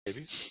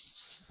Maybe.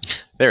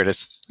 There it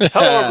is.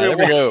 Hello, There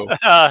we everyone. go.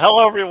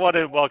 Hello, everyone,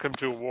 and welcome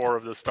to War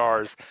of the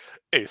Stars,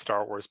 a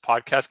Star Wars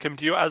podcast. Coming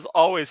to you, as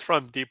always,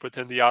 from deep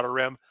within the Outer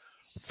Rim,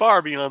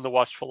 far beyond the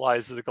watchful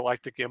eyes of the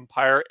Galactic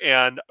Empire.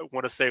 And I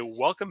want to say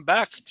welcome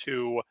back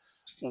to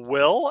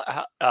Will.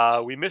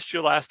 We missed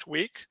you last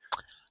week.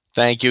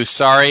 Thank you.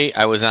 Sorry,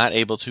 I was not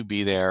able to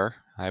be there.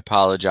 I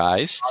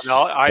apologize.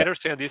 No, I But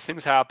understand these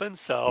things happen.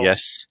 So,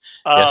 yes,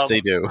 yes, they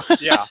um, do.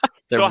 yeah.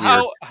 They're So,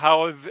 weird.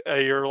 how have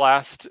your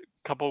last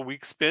couple of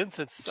weeks been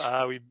since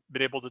we've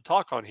been able to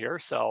talk on here?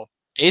 So,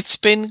 It's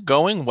been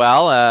going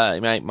well.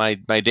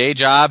 My day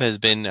job has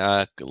been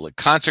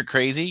concert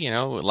crazy.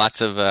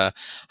 Lots of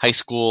high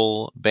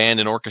school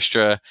band and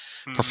orchestra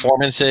mhm.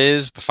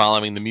 performances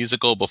following the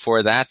musical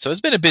before that. So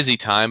it's been a busy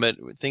time, but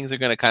things are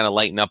going to kind of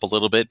lighten up a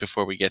little bit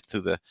before we get to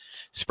the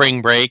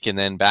spring break and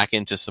then back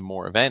into some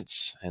more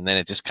events. And then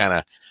it just kind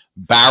of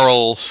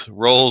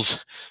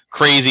rolls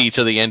crazy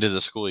to the end of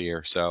the school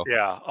year. So,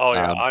 Yeah. Oh,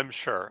 yeah. um, I'm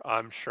sure.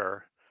 I'm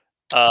sure.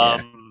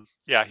 yeah.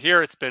 Yeah.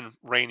 Here it's been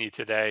rainy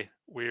today.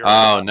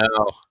 Oh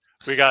no.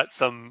 We got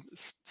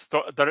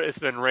it's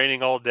been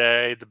raining all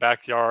day. The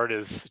backyard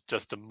is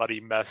just a muddy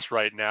mess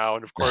right now,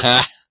 and of course,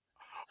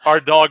 our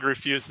dog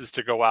refuses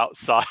to go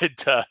outside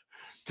to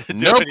do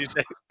Nope.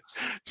 anything.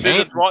 She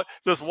Ain't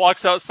just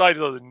walks outside and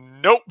goes,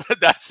 "Nope,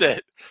 that's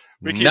it."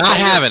 We keep not saying,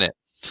 "Yeah." having it.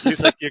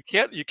 He's like, "You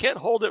can't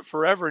hold it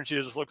forever," and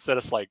she just looks at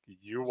us like,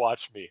 "You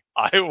watch me.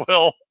 I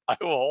will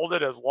hold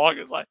it as long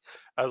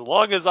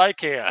as I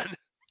can."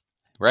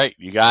 Right,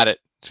 you got it.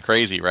 It's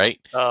crazy, right?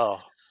 Oh,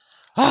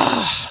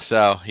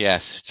 So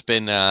yes, it's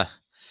been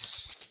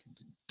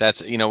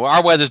that's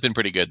our weather's been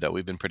pretty good though.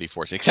 We've been pretty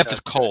fortunate. Except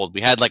it's that's good. cold.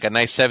 We had like a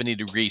nice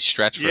 70-degree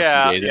stretch for a few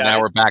Yeah, days and yeah. now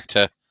we're back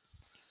to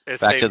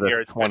It's back same to the here.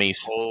 It's been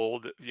 20s.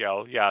 cold.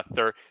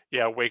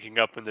 Yeah, waking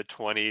up in the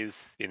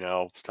 20s.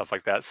 Stuff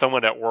like that.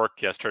 Someone at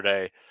work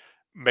yesterday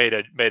made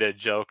a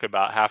joke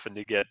about having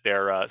to get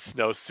their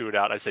snowsuit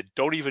out. I said,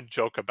 "Don't even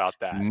joke about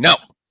that. No.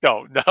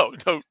 No, no,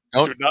 no.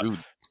 Don't Do not dude,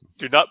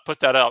 do not put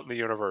that out in the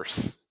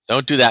universe."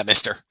 don't do that,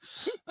 mister.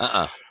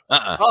 Uh-uh.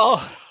 Uh-uh.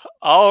 Oh,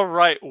 all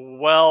right.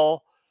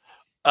 Well,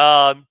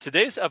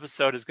 today's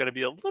episode is going to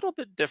be a little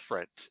bit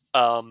different.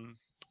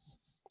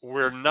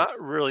 We're not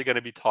really going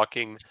to be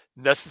talking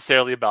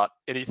necessarily about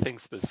anything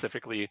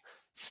specifically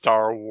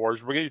Star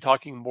Wars. We're going to be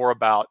talking more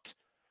about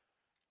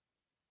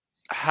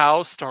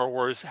how Star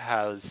Wars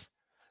has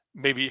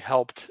maybe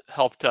helped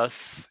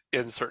us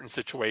in certain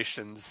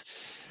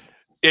situations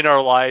in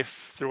our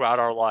life, throughout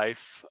our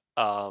life,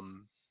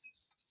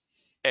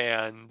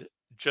 and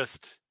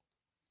just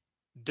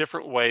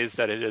different ways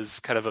that it has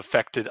kind of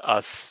affected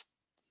us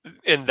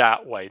in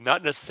that way.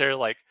 Not necessarily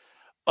like,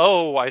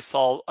 oh, I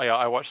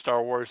watched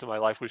Star Wars and my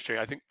life was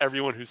changed. I think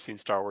everyone who's seen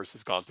Star Wars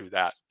has gone through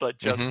that, but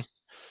Mhm.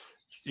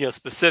 just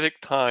specific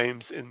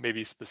times and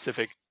maybe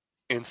specific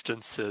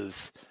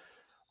instances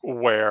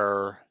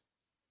where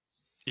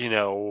you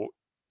know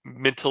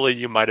mentally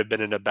you might have been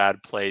in a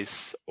bad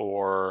place,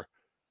 or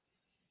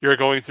you're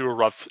going through a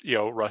rough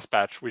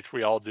patch, which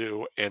we all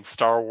do, and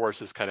Star Wars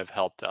has kind of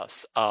helped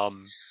us.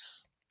 Mhm.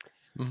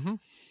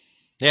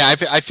 Yeah,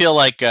 I feel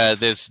like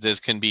there's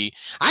can be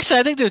actually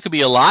I think there could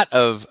be a lot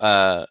of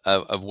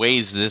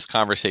ways this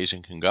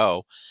conversation can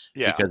go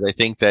Yeah. because I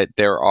think that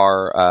there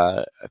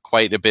are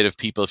quite a bit of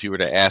people. If you were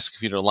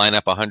to line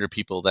up 100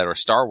 people that are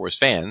Star Wars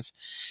fans,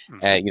 Hmm.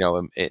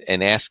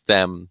 and ask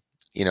them,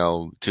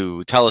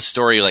 to tell a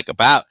story like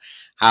about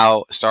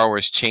how Star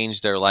Wars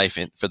changed their life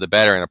for the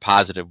better in a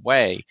positive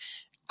way,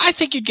 I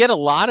think you'd get a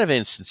lot of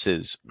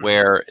instances Hmm.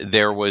 where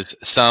there was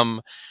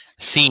some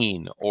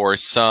scene or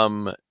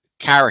some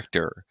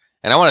character,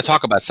 and I want to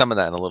talk about some of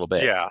that in a little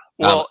bit. Yeah. Um,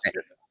 Well,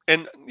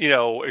 and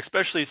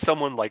especially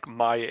someone like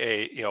my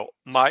age,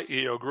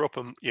 grew up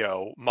in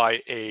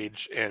my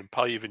age and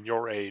probably even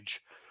your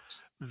age.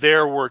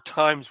 There were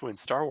times when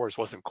Star Wars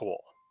wasn't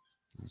cool,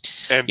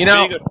 and you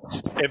know,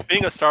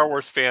 being a Star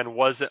Wars fan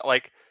wasn't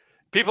like,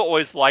 people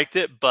always liked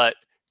it, but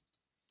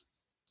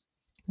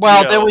you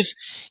well,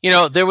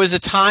 know, there was a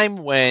time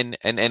when,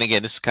 and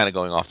again, this is kind of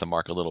going off the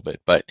mark a little bit,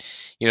 but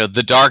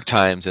the dark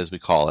times, as we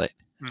call it,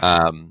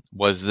 mhm,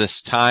 was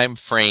this time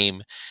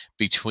frame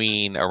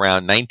between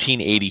around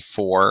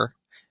 1984,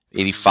 mhm,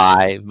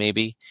 85,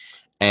 maybe,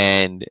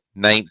 and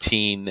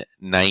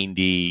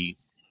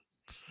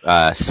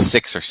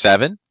 1996 or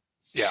seven,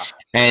 yeah,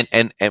 and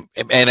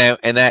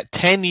that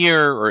 10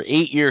 year or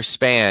 8 year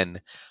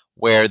span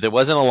where there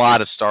wasn't a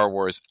lot of Star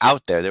Wars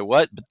out there.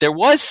 But there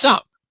was some.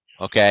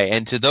 Okay,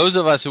 and to those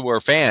of us who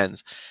were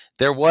fans,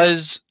 there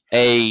was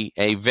a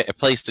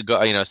place to go.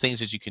 Things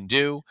that you can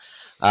do,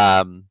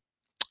 um,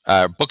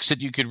 books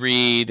that you could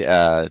read.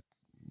 Made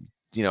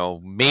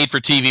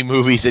for TV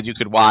movies that you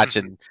could watch, mhm,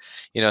 and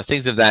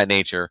things of that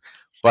nature.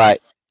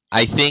 But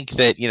I think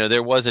that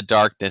there was a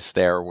darkness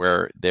there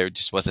where there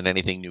just wasn't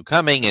anything new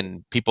coming,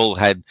 and people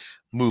had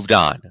moved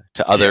on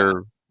to yeah.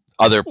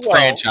 other Well,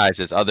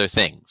 franchises, other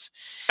things.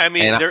 I And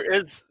mean, there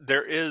is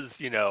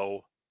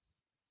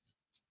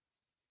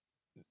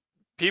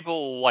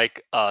people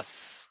like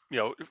us.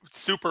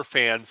 super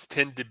fans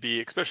tend to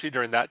be, especially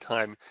during that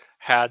time,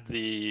 had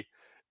this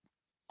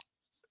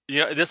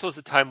was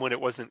a time when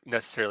it wasn't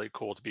necessarily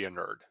cool to be a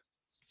nerd.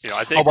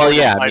 I Oh think well, during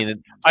this yeah. I time,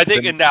 mean, I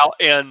think, the, and now,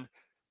 and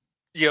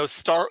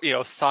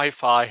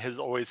sci-fi has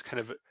always kind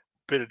of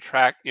been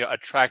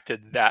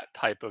attracted that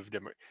type of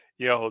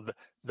the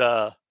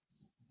the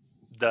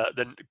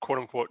the quote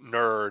unquote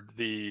nerd,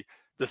 the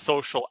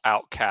social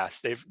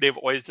outcast. They've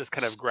always just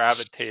kind of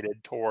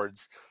gravitated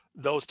towards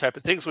those type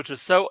of things, which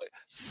is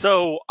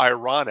so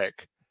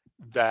ironic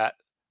that,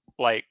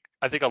 like,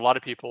 I think a lot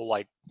of people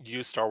like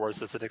use Star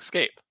Wars as an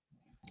escape,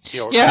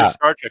 or use yeah.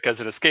 Star Trek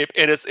as an escape.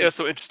 And it's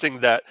so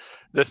interesting that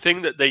the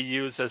thing that they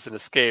used as an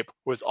escape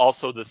was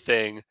also the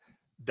thing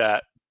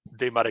that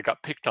they might have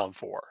got picked on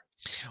for.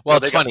 Well,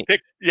 it's They got funny.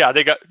 picked. Yeah,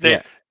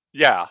 Yeah.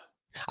 yeah,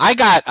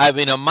 I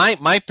mean,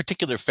 my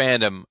particular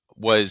fandom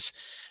was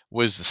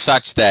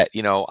such that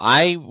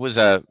I was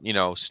a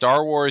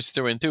Star Wars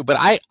through and through, but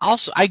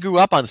I grew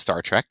up on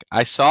Star Trek.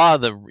 I saw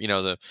the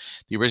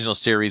original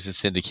series in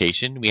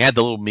syndication. We had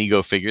the little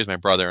Mego figures, my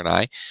brother and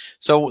I.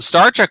 So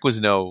Star Trek was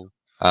no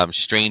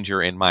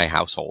stranger in my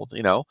household.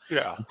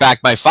 yeah, In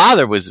fact, my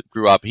father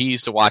grew up. He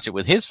used to watch it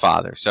with his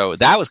father, so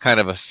that was kind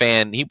of a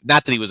fan.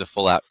 Not that he was a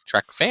full out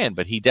Trek fan,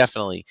 but he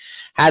definitely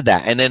had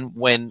that. And then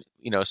when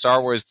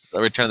Star Wars: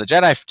 Return of the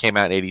Jedi came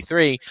out in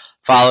 '83,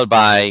 followed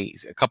by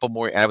a couple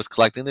more. I was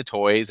collecting the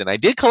toys, and I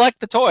did collect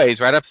the toys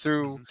right up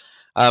through. hmm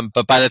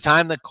But by the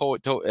time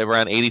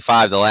around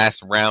 '85, the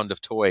last round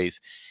of toys,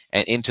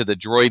 and into the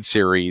Droid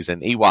series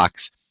and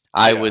Ewoks,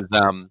 yeah,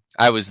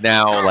 I was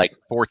now like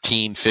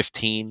 14,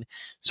 15.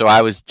 So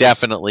I was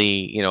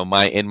definitely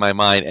in my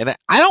mind, and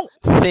I don't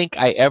think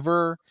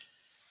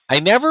I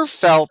never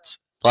felt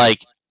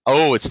like,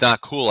 oh, it's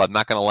not cool. I'm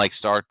not going to like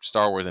Star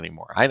Wars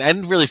anymore. I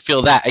didn't really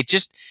feel that. I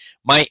just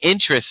my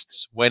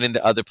interests went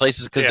into other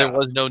places because there yeah.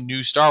 was no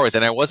new Star Wars,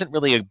 and I wasn't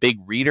really a big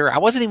reader. I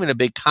wasn't even a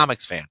big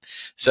comics fan.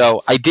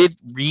 So I did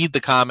read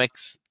the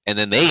comics, and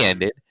then they hmm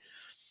ended.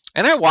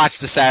 And I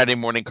watched the Saturday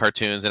morning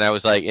cartoons, and I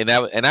was like, and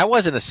I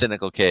wasn't a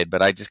cynical kid,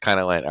 but I just kind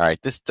of went, all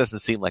right, this doesn't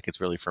seem like it's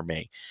really for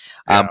me.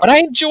 Yeah, But I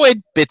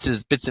enjoyed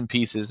bits and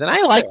pieces, and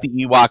I yeah. liked the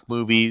Ewok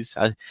movies.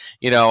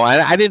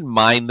 I didn't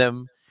mind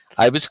them.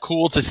 It was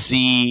cool to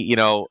see,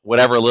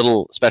 whatever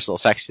little special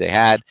effects they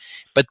had.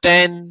 But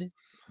then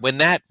when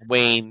that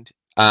waned,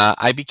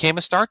 I became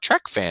a Star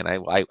Trek fan.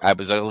 I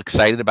was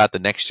excited about the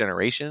Next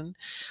Generation,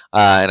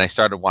 and I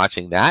started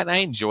watching that, and I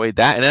enjoyed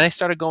that. And then I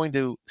started going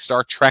to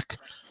Star Trek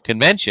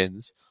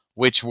conventions,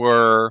 which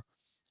were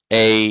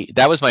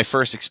that was my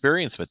first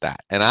experience with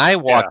that. And I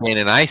walk Yeah. in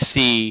and I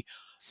see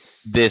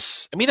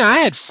this. I mean, I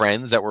had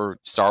friends that were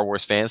Star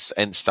Wars fans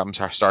and some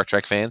Star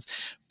Trek fans,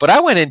 but I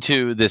went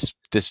into this.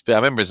 I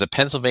remember it was a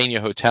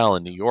Pennsylvania hotel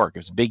in New York. It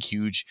was a big,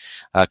 huge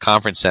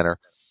conference center,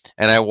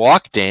 and I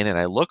walked in and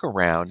I look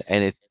around,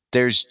 and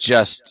there's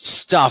just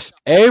stuff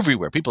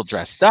everywhere. People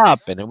dressed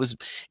up, and it was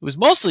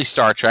mostly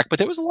Star Trek, but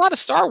there was a lot of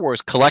Star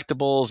Wars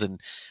collectibles and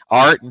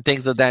art and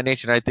things of that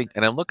nature.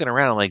 And I'm looking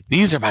around, I'm like,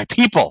 these are my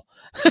people,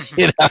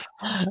 you know,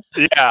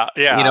 Yeah,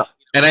 you know. yeah.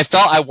 And I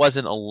felt I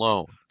wasn't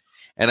alone,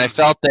 and I hmm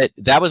felt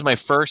that was my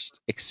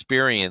first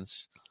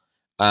experience,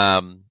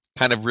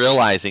 kind of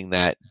realizing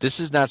that this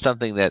is not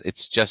something that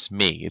it's just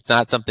me. It's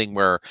not something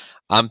where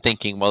I'm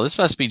thinking, well, this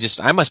must be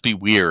just I must be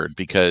weird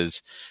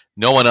because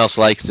no one else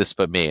likes this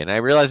but me. And I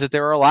realized that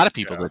there were a lot of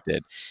people Yeah. that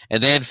did.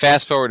 And then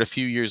fast forward a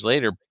few years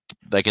later,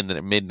 like in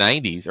the mid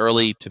 '90s,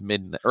 early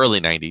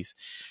 '90s,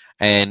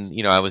 and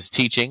I was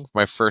teaching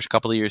my first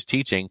couple of years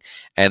teaching,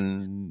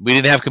 and we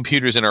didn't have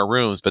computers in our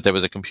rooms, but there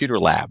was a computer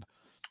lab.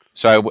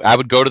 So I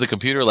would go to the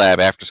computer lab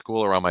after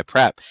school or on my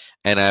prep,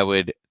 and I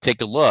would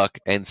take a look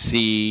and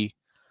see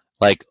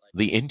like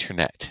the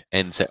internet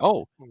and say,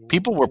 oh,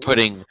 people were Ooh.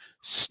 putting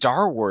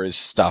Star Wars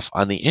stuff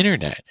on the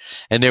internet,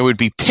 and there would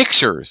be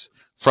pictures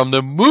from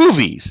the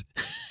movies.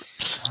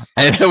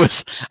 And it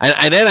was,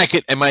 and then I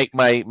could, and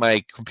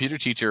my computer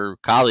teacher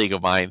colleague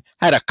of mine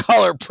had a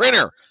color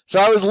printer, so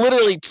I was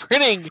literally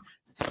printing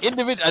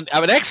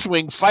an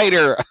X-wing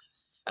fighter,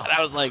 and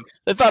I was like,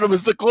 I thought it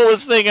was the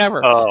coolest thing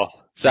ever. Oh,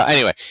 So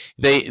anyway,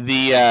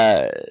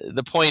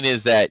 the point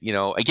is that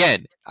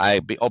again,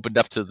 opened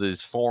up to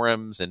these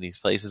forums and these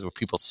places where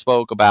people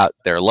spoke about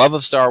their love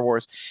of Star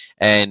Wars,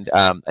 and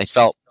I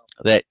felt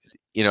that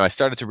I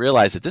started to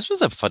realize that this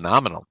was a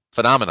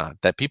phenomenon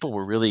that people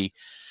were really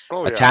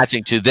oh yeah.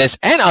 attaching to this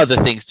and other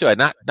things too, and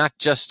not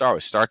just Star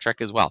Wars, Star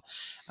Trek as well.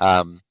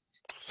 Um,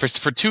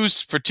 for two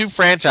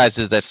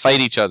franchises that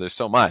fight each other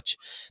so much,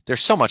 they're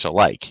so much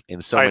alike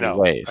in so I many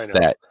know. I ways know.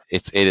 that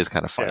it is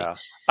kind of funny. Yeah.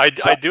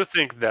 I do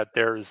think that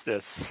there's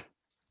this,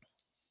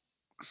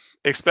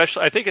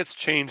 especially, I think it's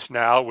changed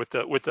now with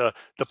the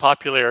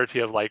popularity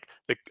of, like,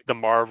 the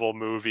Marvel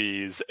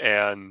movies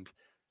and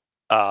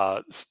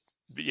uh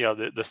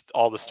the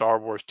all the Star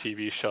Wars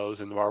TV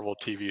shows and the Marvel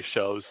TV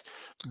shows.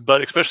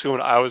 But especially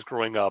when I was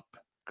growing up,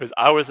 because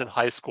I was in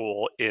high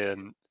school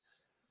in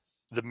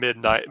the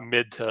mid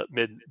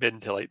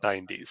to late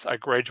 90s. I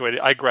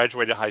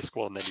graduated high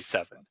school in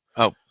 97.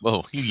 Oh,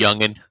 you So,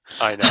 youngin.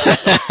 I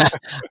know.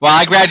 Well,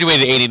 I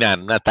graduated in '89.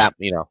 I'm not that,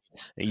 you're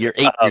 8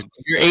 years. Um,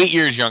 You're 8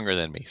 years younger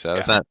than me, so yeah.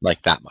 it's not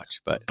like that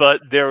much. But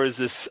But there was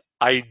this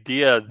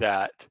idea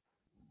that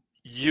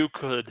you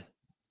could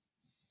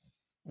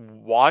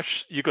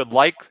you could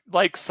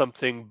like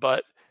something,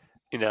 but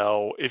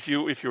if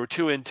you were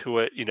too into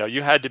it,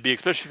 you had to be,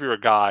 especially if you're a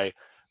guy.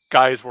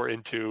 Guys were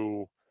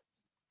into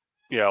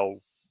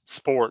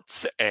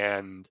sports,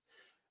 and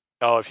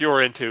if you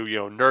were into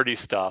nerdy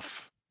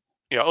stuff,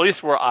 at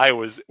least where I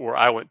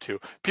went to,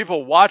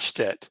 people watched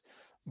it,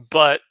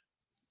 but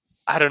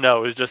I don't know,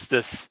 it was just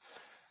this,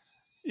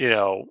 you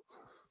know,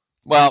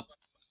 well,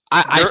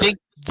 I ner- think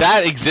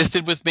that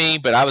existed with me,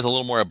 but I was a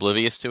little more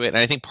oblivious to it. And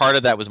I think part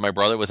of that was my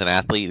brother was an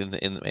athlete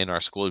in our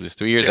school. He was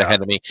 3 years yeah,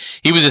 ahead of me.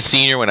 He was a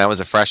senior when I was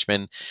a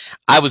freshman.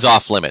 I was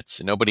off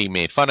limits. Nobody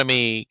made fun of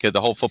me because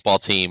the whole football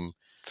team.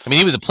 I mean,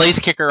 he was a place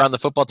kicker on the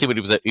football team,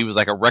 but he was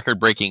like a record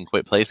breaking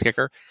place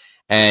kicker,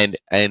 and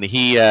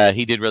he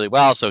did really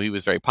well. So he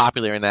was very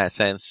popular in that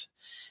sense.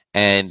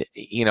 And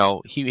he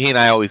and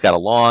I always got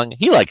along.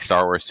 He liked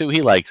Star Wars too.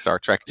 He liked Star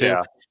Trek too.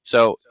 yeah,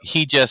 So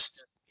he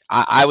just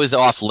I was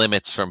off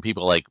limits from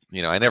people like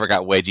I never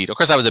got wedgied. Of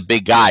course, I was a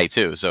big guy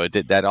too, so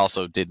that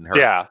also didn't hurt.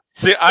 yeah.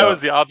 See, I So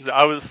was the opposite.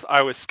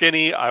 I was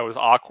skinny. I was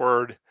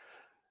awkward.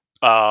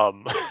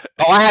 Um,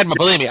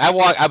 believe me, I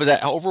was an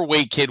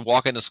overweight kid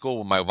walking to school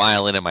with my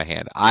violin in my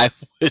hand. I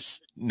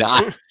was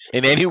not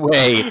in any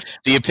way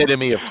the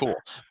epitome of cool,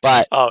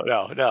 but oh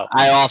no, no,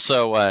 I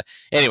also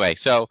anyway.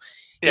 So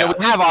yeah,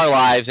 we have our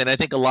lives, and I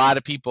think a lot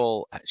of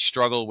people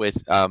struggle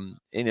with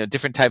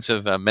different types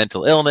of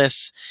mental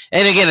illness.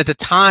 And again, at the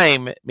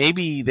time,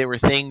 maybe there were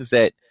things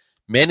that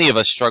many of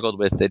us struggled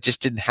with that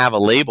just didn't have a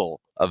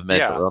label of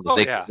mental yeah, illness. oh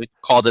They yeah,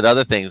 called it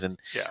other things, and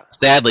yeah,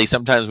 sadly,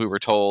 sometimes we were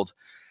told,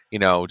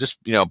 just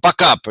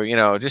buck up, or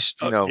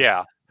just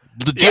yeah,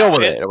 deal yeah,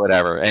 with it or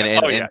whatever. yeah.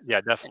 And Oh yeah,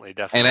 yeah, definitely,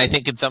 and I definitely.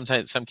 think in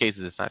some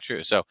cases it's not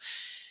true. So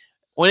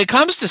when it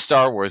comes to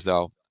Star Wars,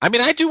 though, I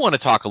mean, I do want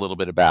to talk a little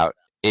bit about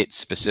it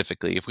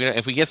specifically. If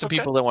we get some Okay,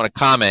 people that want to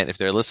comment, if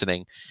they're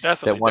listening,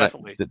 that definitely, want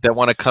definitely. that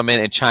want to come in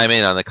and chime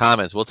in on the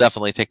comments, we'll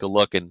definitely take a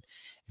look. And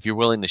if you're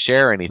willing to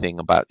share anything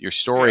about your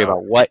story Yeah,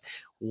 about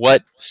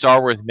what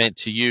Star Wars meant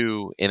to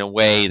you in a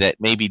way that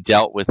maybe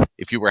dealt with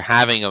if you were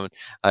having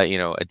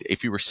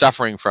if you were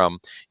suffering from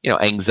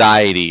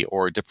anxiety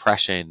or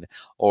depression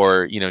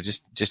or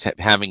just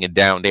having a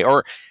down day,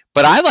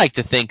 but I like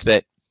to think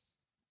that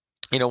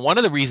one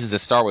of the reasons that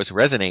Star Wars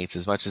resonates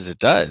as much as it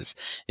does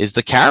is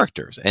the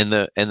characters and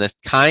the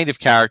kind of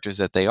characters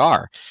that they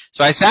are.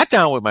 So I sat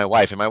down with my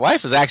wife, and my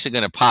wife was actually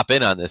going to pop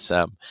in on this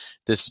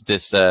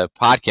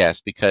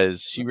podcast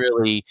because she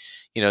really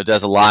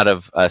does a lot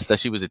of stuff.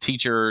 She was a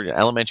teacher, an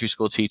elementary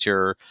school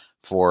teacher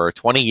for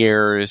 20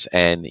 years,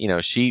 and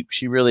she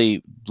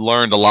really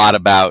learned a lot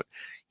about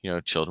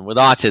children with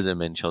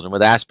autism and children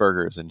with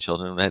Asperger's and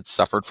children that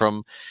suffered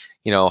from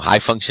high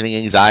functioning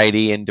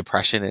anxiety and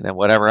depression and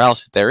whatever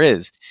else there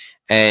is.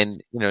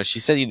 And she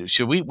said,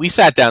 we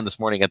sat down this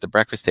morning at the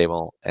breakfast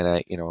table, and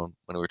when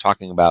we were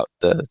talking about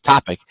the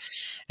topic,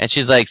 and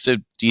she's like, so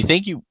do you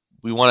think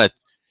we want to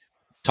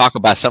talk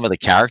about some of the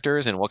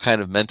characters and what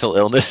kind of mental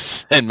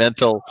illness and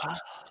mental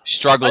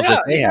struggles yeah,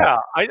 that they have?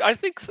 yeah. I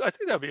think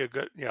that'd be a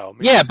good, Yeah,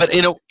 maybe. but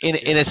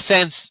in a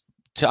sense,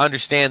 to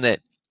understand that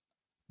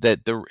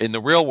in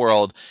the real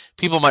world,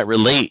 people might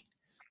relate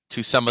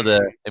to some of the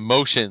Mhm.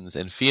 emotions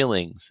and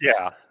feelings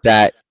Yeah,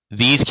 that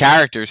these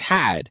characters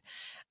had,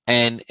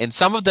 and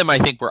some of them I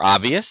think were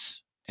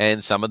obvious,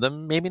 and some of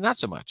them maybe not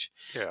so much.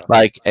 yeah.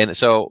 And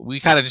so we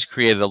kind of just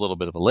created a little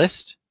bit of a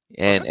list,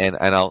 Okay, and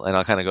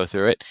I'll kind of go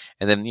through it,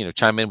 and then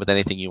chime in with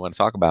anything you want to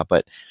talk about.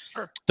 But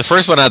sure. the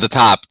first one at the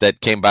top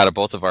that came out of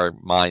both of our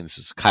minds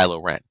is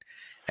Kylo Ren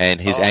and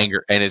his Oh,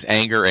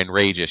 anger and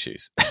rage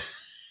issues. oh,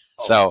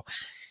 So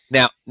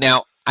now,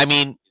 I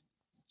mean,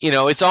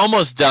 it's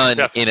almost done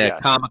in definitely, a yes.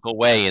 comical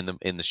way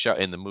in the show,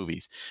 in the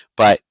movies,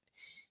 but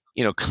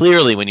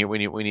clearly when you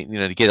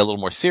to get a little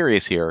more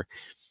serious here,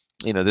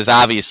 there's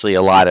obviously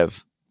a lot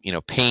of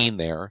pain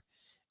there,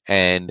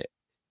 and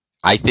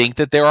I think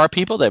that there are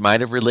people that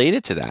might have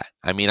related to that.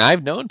 I mean,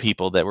 I've known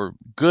people that were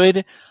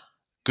good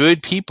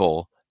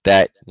people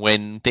that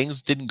when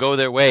things didn't go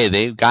their way,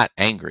 they got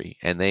angry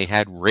and they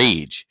had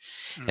rage,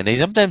 and they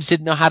Mhm. sometimes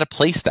didn't know how to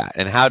place that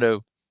and how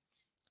to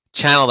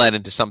channel that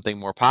into something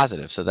more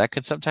positive. So that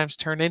could sometimes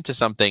turn into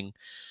something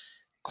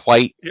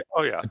quite, Yeah,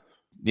 oh yeah.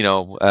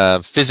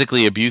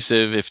 physically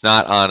abusive, if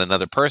not on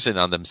another person,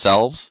 on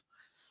themselves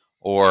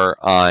or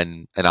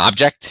on an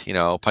object,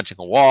 punching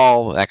a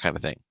wall, that kind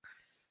of thing.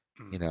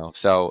 Mhm.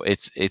 So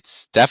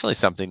it's definitely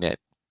something that,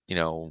 you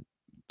know,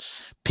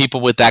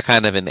 people with that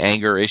kind of an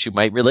anger issue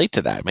might relate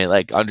to that. I mean,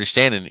 like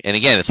understand. And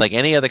again, it's like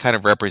any other kind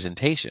of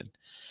representation.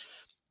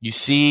 You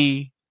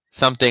see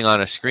something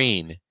on a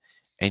screen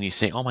and you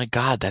say, oh my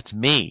God, that's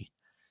me.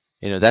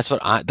 That's what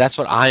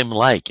I'm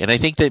like. And I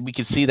think that we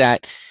can see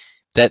that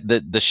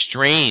the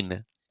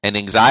strain and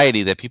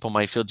anxiety that people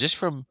might feel just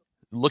from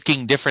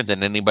looking different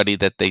than anybody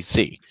that they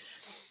see.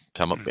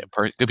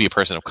 Could be a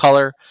person of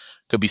color,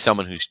 could be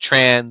someone who's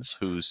trans,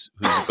 who's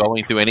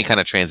going through any kind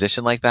of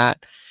transition like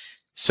that.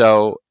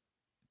 So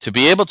to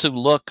be able to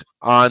look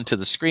onto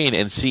the screen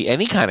and see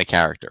any kind of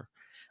character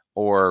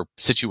or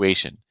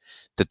situation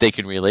that they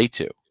can relate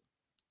to,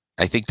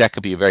 I think that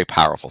could be a very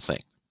powerful thing.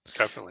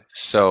 Definitely.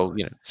 So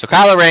so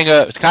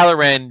Kylo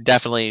Ren,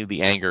 definitely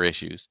the anger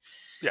issues.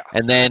 Yeah.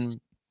 And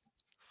then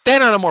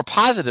on a more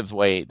positive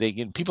way,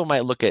 people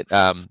might look at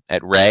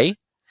Rey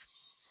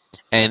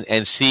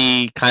and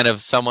see kind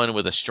of someone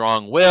with a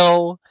strong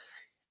will,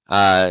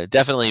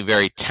 definitely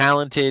very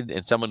talented,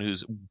 and someone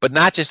who's, but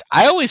not just.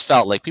 I always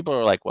felt like people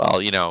are like,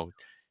 well,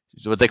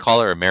 what they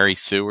call her, a Mary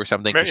Sue or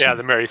something.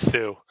 The Mary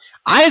Sue.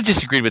 I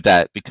disagreed with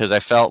that because I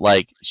felt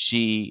like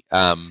she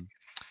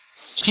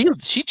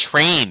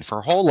trained for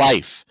her whole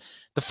life.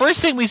 The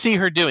first thing we see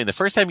her doing, the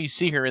first time you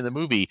see her in the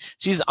movie,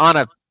 she's on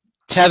a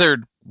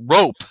tethered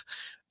rope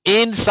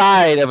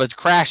inside of a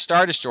crashed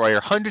Star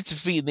Destroyer, hundreds of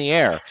feet in the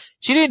air.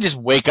 She didn't just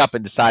wake up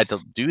and decide to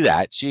do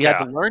that. She had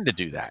to learn to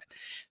do that.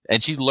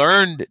 And she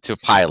learned to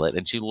pilot,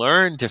 and she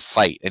learned to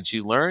fight, and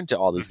she learned to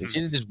all these things. She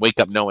didn't just wake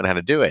up knowing how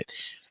to do it.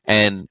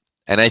 And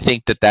I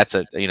think that's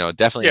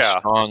definitely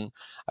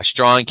a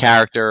strong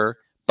character,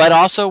 but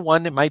also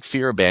one that might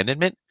fear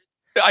abandonment.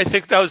 I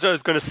think that was, I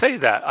was going to say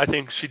that. I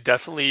think she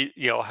definitely,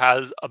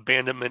 has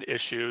abandonment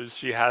issues.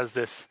 She has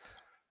this,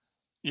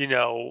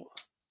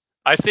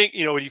 I think,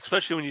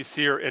 especially when you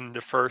see her in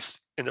the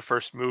first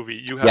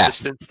movie, you have the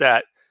sense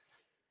that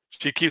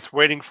she keeps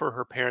waiting for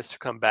her parents to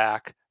come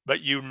back, but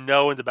in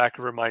the back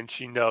of her mind,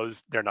 she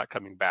knows they're not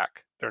coming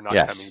back. They're not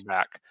coming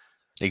back.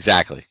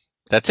 Exactly.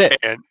 That's it.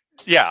 And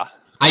yeah.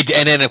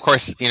 And then of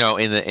course,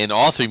 in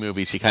all three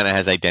movies, she kind of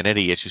has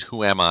identity issues.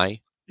 Who am I?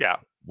 Yeah.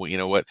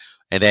 Well, what?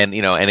 And then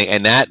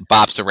and that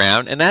bops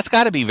around, and that's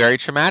got to be very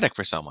traumatic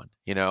for someone,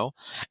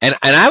 And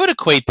I would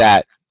equate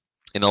that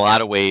in a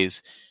lot of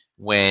ways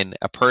when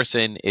a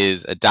person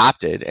is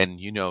adopted, and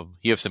you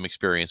have some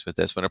experience with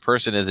this. When a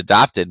person is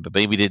adopted, but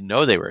maybe didn't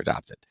know they were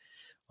adopted,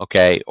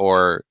 okay,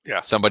 or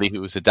somebody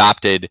who was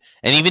adopted,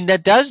 and even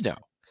that does know.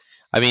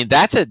 I mean,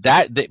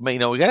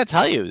 we got to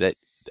tell you that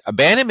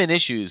abandonment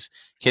issues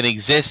can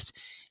exist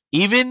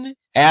even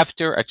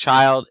after a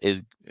child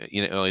is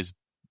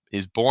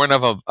born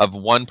of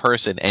one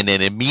person and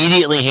then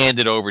immediately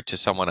handed over to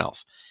someone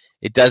else.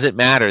 It doesn't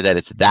matter that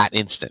it's that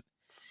instant.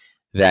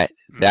 That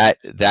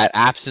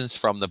absence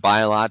from the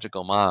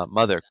biological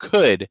mother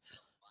could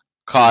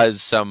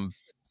cause some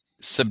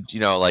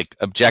like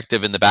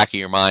objective in the back of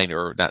your mind,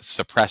 or not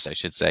suppressed, I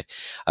should say,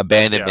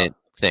 abandonment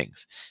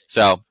things.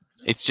 So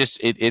it's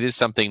just it is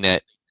something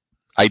that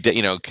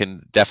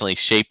can definitely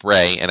shape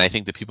Rey, and I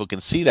think that people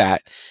can see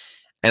that,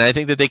 and I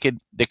think that they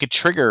could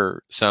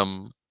trigger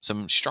some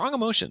strong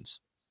emotions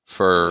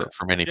for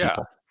many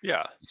people.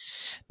 Yeah.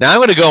 Now I'm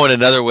going to go in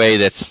another way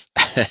that's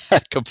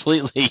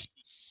completely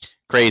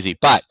crazy,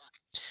 but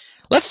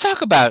let's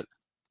talk about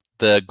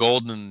the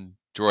golden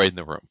droid in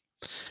the room.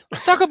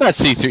 Let's talk about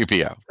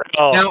C-3PO.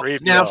 Now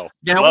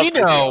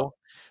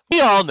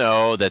we all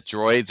know that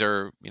droids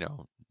are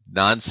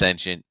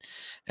non-sentient,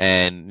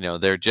 and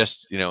they're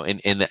just in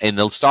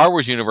the Star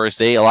Wars universe,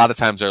 they a lot of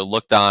times are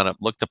looked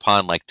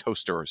upon like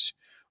toasters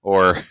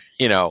or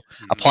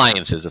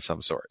appliances of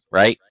some sort,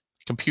 right?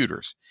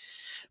 Computers.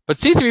 But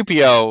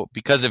C-3PO,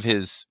 because of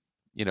his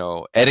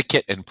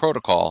etiquette and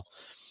protocol,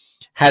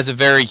 has a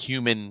very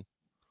human,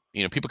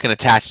 people can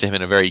attach to him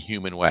in a very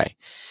human way.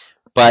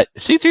 But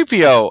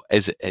C-3PO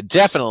is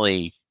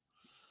definitely,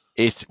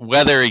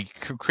 whether he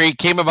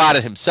came about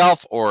it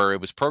himself or it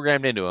was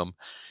programmed into him,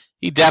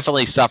 he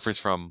definitely suffers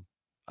from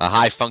a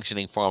high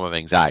functioning form of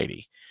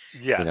anxiety.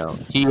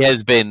 Yes. He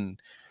has been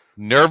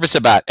nervous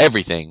about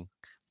everything,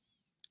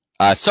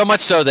 so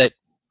much so that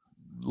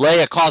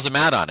Leia calls him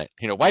out on it.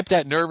 Wipe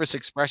that nervous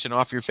expression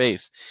off your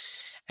face.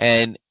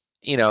 And,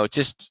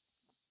 just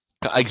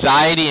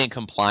anxiety and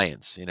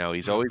compliance.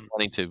 He's always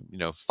wanting to,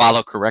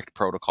 follow correct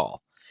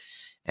protocol.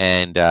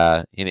 And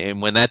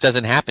when that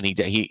doesn't happen,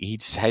 he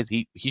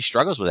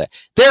struggles with that.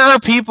 There are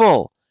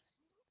people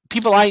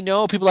I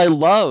know, people I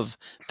love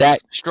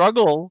that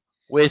struggle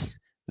with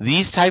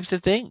these types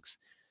of things.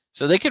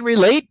 So they can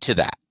relate to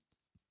that.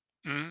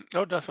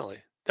 Oh, definitely.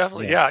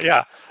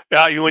 Yeah.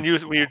 When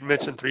you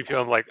mentioned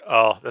 3PO, I'm like,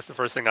 oh, that's the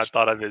first thing I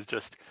thought of, is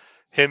just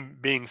him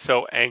being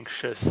so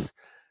anxious,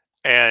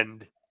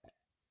 and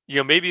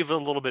maybe even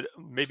a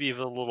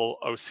little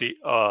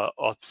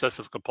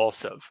obsessive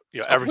compulsive.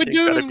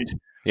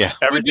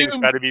 Everything's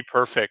got to be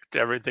perfect.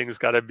 Everything's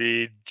got to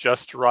be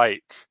just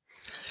right.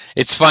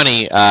 It's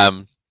funny.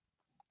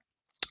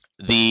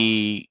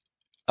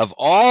 Of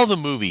all the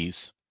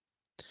movies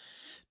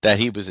that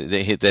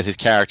his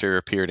character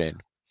appeared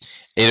in,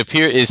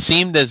 it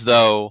seemed as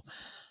though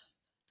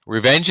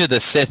Revenge of the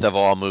Sith, of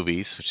all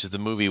movies, which is the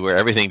movie where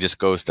everything just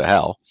goes to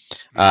hell,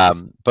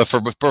 but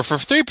for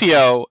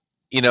 3PO,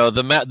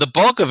 the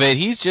bulk of it,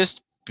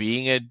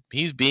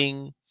 he's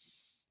being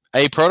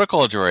a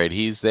protocol droid.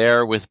 He's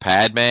there with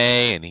Padme,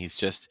 and he's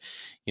just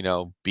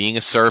being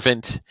a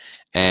servant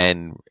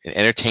and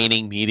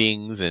entertaining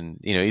meetings, and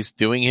he's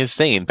doing his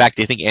thing. In fact,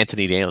 I think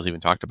Anthony Daniels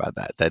even talked about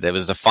that it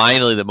was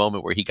finally the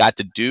moment where he got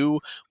to do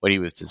what he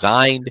was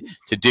designed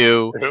to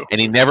do, and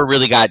he never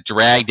really got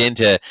dragged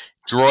into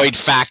droid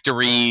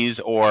factories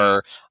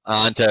or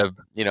onto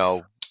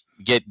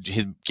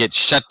get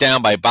shut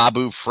down by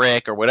Babu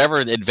Frick or whatever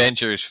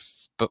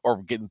adventures,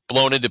 or getting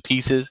blown into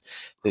pieces.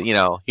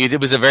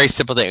 It was a very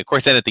simple thing. Of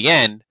course, then at the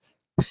end,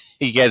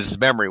 he gets his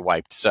memory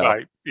wiped. So,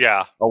 right.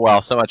 Yeah. Oh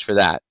well, so much for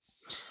that.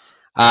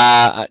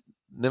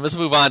 Then let's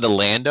move on to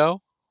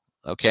Lando.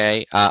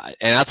 Okay,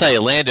 and I'll tell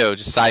you, Lando.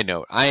 Just side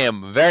note, I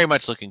am very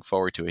much looking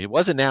forward to it. It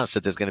was announced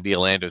that there's going to be a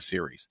Lando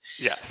series.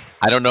 Yes.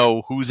 I don't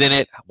know who's in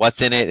it,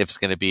 what's in it, if it's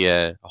going to be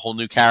a whole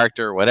new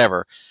character or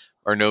whatever,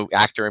 or no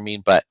actor. I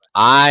mean, but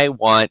I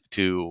want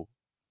to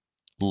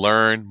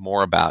learn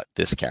more about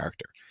this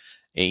character.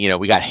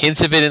 We got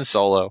hints of it in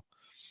Solo,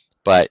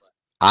 but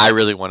I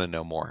really want to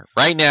know more.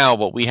 Right now,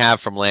 what we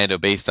have from Lando,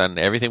 based on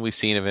everything we've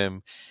seen of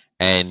him,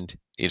 and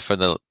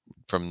from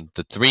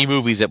the 3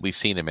 movies that we've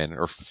seen him in,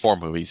 or 4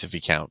 movies if you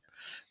count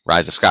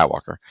Rise of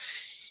Skywalker,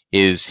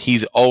 is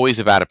he's always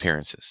about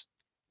appearances.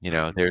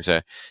 There's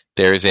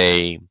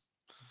a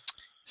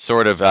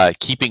sort of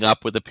keeping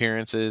up with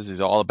appearances. He's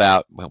all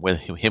about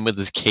with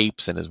his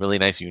capes and his really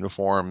nice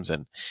uniforms,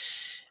 and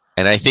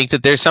I think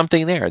that there's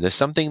something there. There's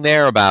something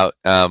there about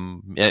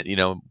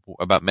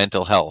about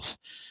mental health.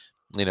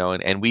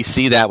 And we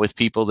see that with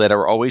people that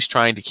are always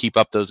trying to keep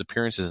up those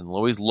appearances and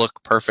always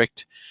look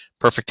perfect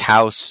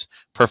house,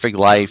 perfect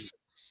life,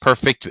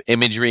 perfect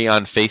imagery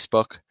on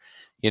Facebook,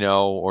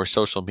 or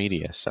social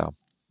media. So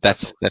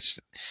that's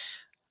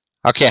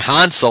okay.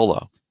 Han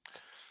Solo.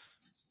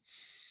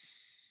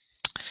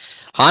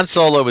 Han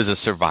Solo is a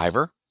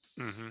survivor.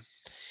 Mm-hmm.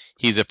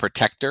 He's a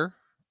protector,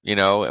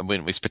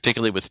 and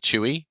particularly with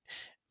Chewie,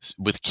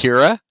 with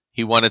Kira,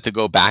 he wanted to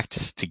go back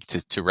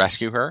to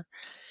rescue her.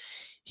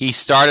 He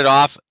started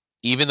off,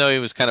 even though he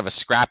was kind of a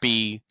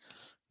scrappy,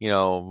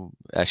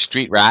 a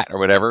street rat or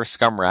whatever,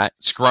 scrum rat,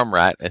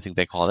 I think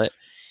they called it.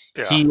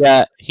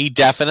 Yeah. He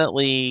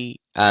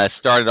definitely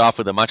started off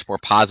with a much more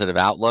positive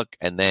outlook,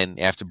 and then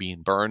after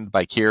being burned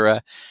by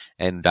Kira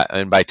and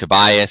by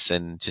Tobias,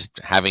 and just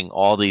having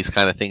all these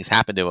kind of things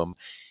happen to him,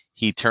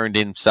 he turned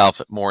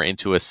himself more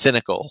into a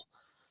cynical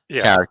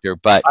character.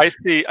 But I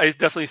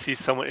definitely see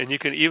someone, and you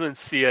can even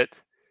see it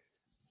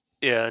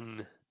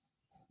in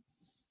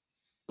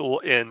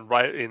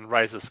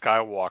Rise of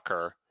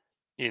Skywalker,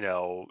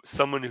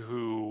 someone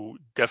who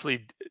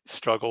definitely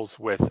struggles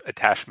with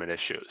attachment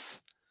issues.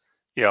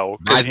 You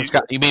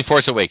mean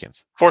Force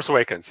Awakens? Force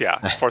Awakens, yeah,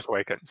 Force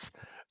Awakens.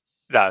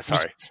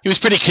 Sorry, he was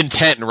pretty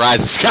content in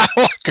Rise of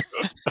Skywalker.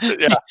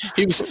 Yeah,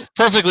 he was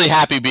perfectly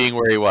happy being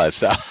where he was.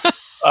 So,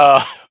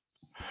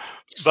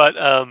 but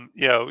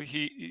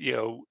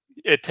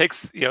it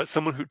takes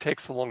someone who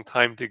takes a long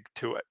time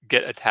to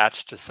get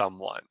attached to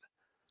someone.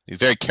 He's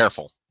very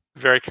careful.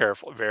 Very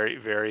careful, very,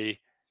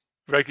 very,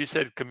 like you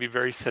said, can be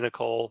very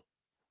cynical.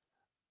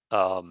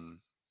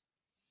 Doesn't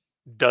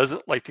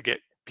like to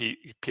get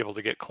people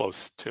to get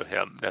close to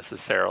him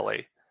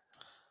necessarily.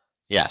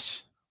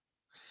 Yes.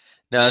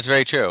 No, that's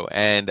very true.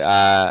 And,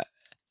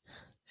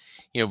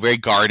 very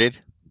guarded,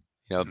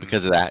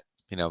 because of that,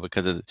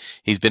 because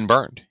he's been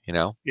burned,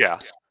 Yeah.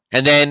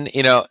 And then,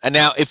 and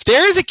now if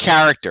there is a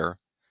character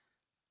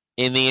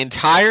in the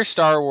entire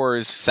Star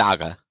Wars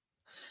saga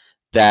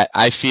that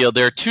I feel,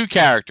 there are 2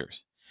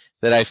 characters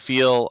that I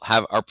feel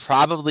are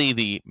probably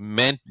the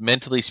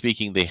mentally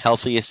speaking, the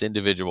healthiest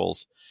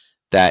individuals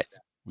that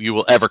you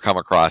will ever come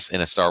across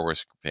in a Star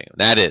Wars film.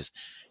 That is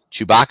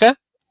Chewbacca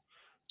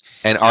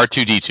and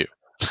R2-D2.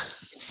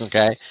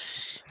 Okay,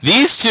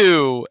 these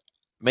 2,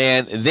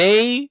 man,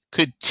 they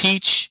could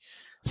teach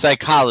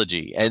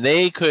psychology, and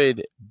they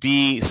could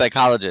be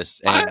psychologists.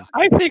 And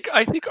I think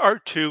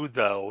R2,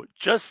 though,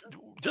 just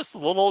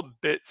little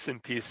bits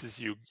and pieces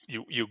you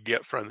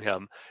get from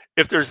him.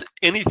 If there's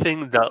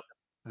anything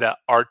that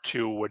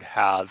R2 would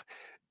have,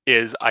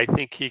 is I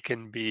think he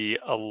can be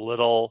a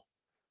little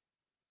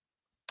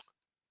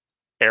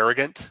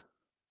arrogant.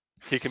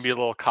 He can be a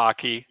little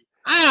cocky.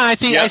 I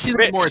think I see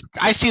that more.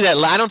 I see that.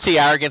 I don't see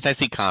arrogance. I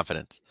see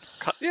confidence.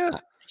 Yeah,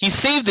 he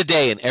saved the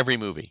day in every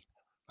movie.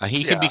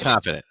 He could be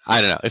confident.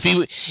 I don't know if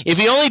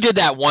he only did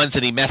that once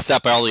and he messed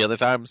up all the other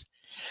times.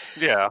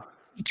 Yeah.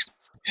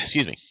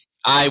 Excuse me.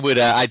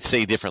 I'd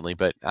say differently,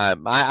 but I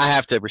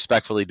have to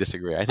respectfully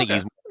disagree. I think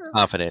he's more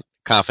confident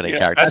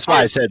character. That's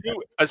why I said.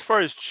 As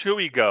far as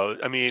Chewie goes,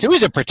 I mean,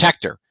 Chewie's a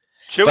protector.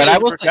 Chewie is a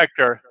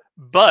protector,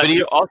 but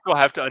you also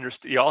have to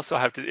understand. You also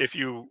have to, if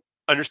you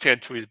understand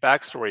Chewie's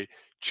backstory,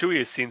 Chewie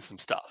has seen some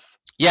stuff.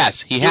 He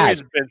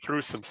has been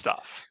through some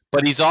stuff.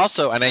 But he's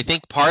also, and I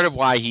think part of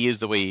why he is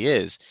the way he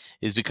is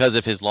because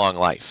of his long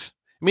life.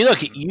 I mean, look,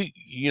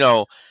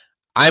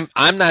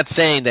 I'm not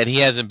saying that he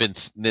hasn't been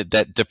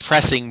that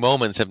depressing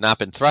moments have not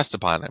been thrust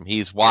upon him.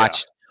 He's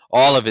watched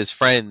all of his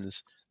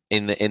friends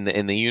in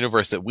the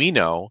universe that we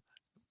know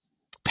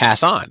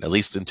pass on, at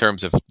least in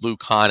terms of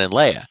Luke, Han, and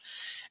Leia.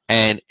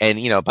 And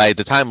by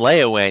the time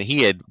Leia went,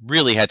 he had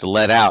really had to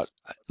let out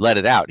let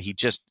it out. He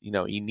just,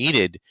 he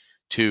needed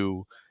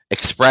to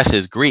express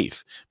his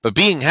grief. But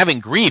having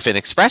grief and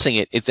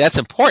expressing that's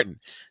important.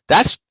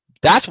 That's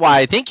why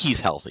I think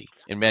he's healthy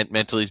and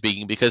mentally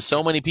speaking, because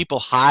so many people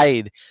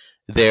hide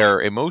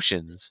their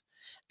emotions,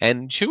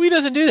 and Chewie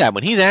doesn't do that.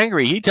 When he's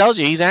angry, he tells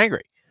you he's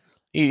angry.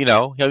 He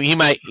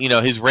might,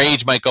 his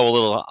rage might go a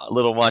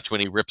little much when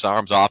he rips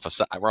arms out of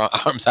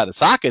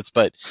sockets,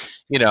 but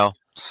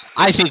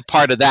I think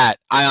part of that,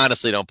 I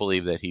honestly don't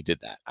believe that he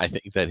did that. I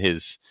think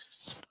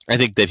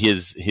that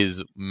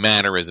his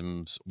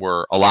mannerisms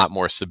were a lot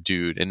more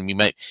subdued, and he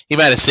might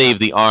have saved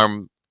the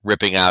arm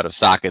ripping out of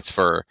sockets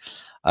for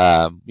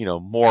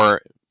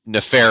more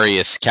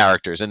nefarious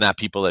characters and not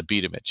people that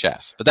beat him at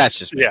chess. But that's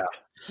just me.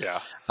 Yeah.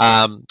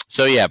 But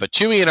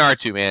Chewie and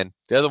R2, man,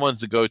 they're the ones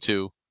to go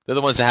to. They're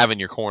the ones to have in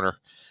your corner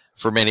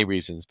for many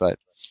reasons. But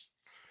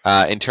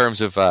in terms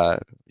of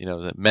the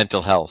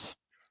mental health,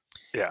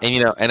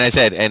 and I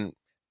said, and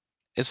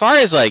as far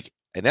as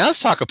and now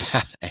let's talk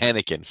about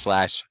Anakin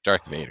 /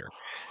 Darth Vader.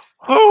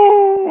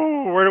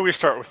 Oh, where do we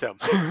start with them?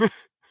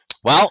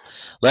 Well,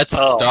 let's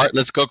start.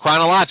 Let's go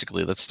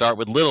chronologically. Let's start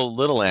with little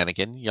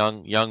Anakin,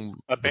 young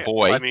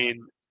boy. I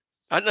mean,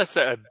 not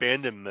necessarily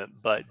abandonment,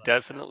 but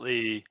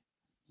definitely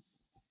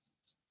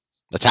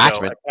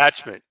attachment.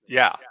 Attachment,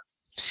 yeah.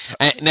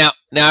 And now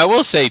I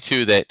will say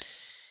too that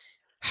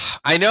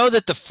I know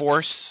that the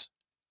Force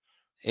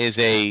is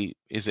an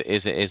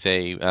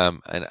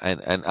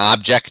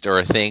object or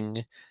a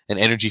thing, an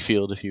energy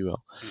field, if you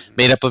will,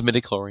 made up of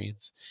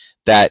midichlorians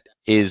that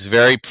is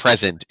very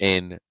present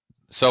in.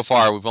 So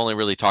far, we've only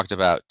really talked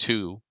about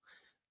two,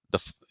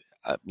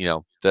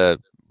 the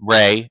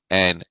Rey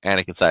and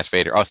Anakin /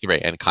 Vader, Rey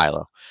and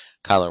Kylo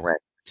Ren.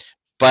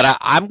 But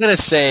I'm going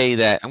to say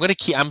that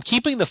I'm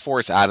keeping the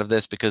Force out of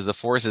this because the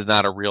Force is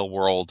not a real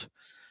world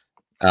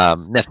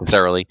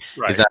necessarily.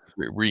 Right.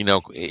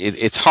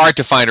 It's hard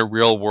to find a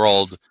real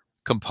world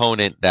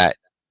component that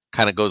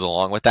kind of goes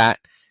along with that.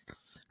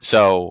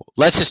 So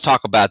let's just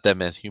talk about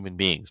them as human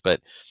beings.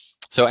 But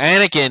so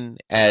Anakin,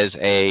 as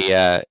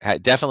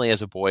definitely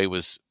as a boy,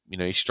 was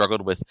he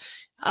struggled with.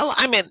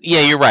 I mean,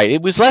 yeah, you're right.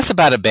 It was less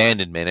about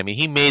abandonment. I mean,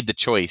 he made the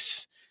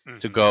choice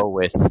to go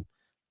with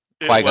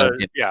Qui-Gon.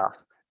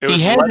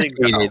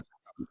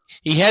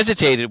 He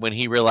hesitated when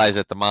he realized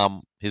that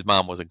his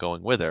mom wasn't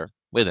going with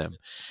him,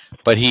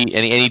 but he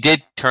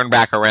did turn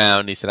back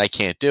around. He said, "I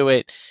can't do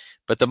it,"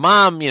 but the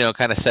mom,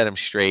 kind of set him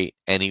straight,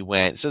 and he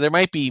went. So there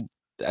might be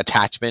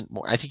attachment.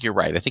 More, I think you're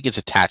right. I think it's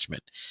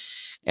attachment,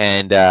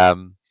 and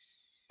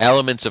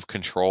elements of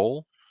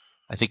control,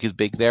 I think, is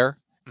big there.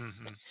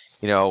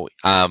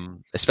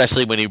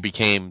 Especially when he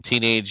became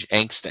teenage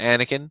angst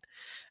Anakin,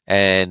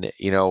 and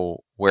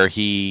where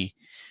he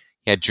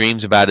had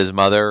dreams about his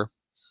mother.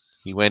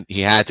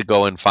 He had to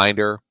go and find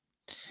her.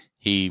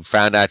 He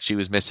found out she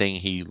was missing.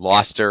 He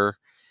lost her.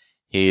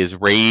 His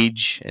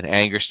rage and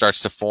anger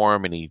starts to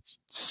form, and he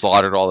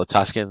slaughtered all the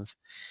Tuskens.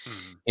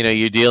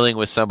 You're dealing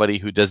with somebody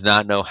who does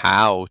not know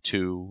how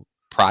to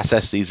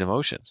process these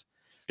emotions.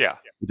 Yeah.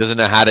 He doesn't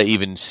know how to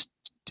even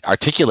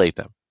articulate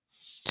them.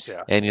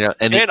 Yeah. And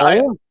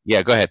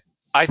go ahead.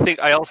 I think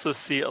I also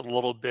see a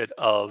little bit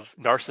of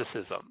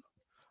narcissism.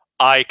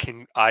 I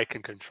can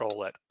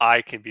control it.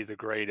 I can be the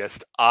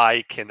greatest.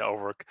 I can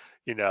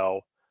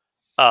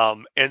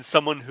and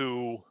someone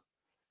who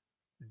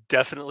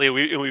definitely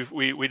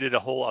we did a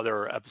whole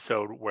other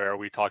episode where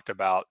we talked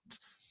about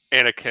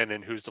Anakin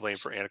and who's to blame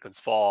for Anakin's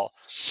fall.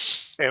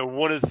 And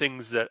one of the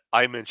things that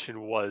I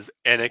mentioned was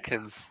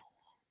Anakin's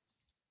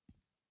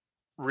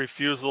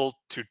refusal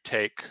to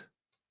take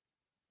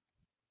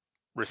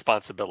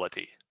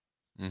responsibility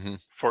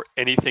for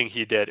anything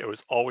he did. It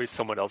was always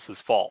someone else's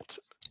fault.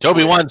 It's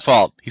Obi-Wan's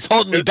fault. He's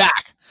holding me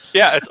back.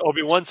 Yeah, it's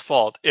Obi-Wan's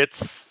fault.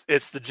 It's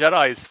the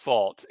Jedi's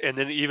fault. And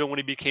then even when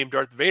he became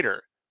Darth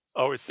Vader,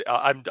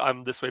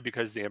 I'm this way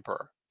because the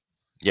Emperor.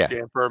 Yeah, the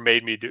Emperor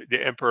made me do.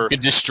 The Emperor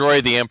could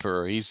destroy the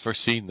Emperor. He's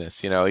foreseen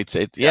this.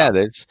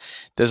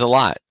 There's a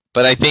lot.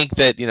 But I think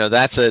that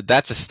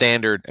that's a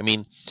standard. I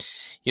mean,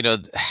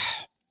 is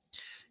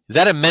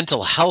that a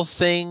mental health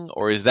thing,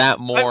 or is that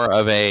more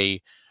of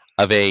a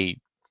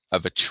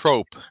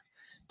trope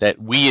that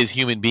we as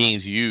human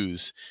beings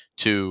use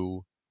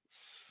to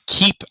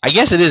keep? I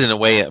guess it is in a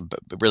way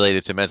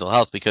related to mental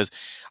health, because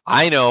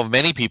I know of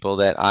many people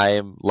that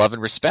I love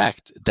and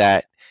respect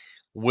that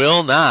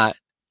will not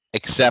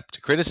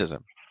accept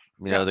criticism.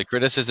 The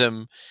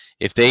criticism,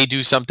 if they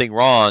do something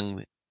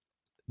wrong,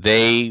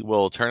 they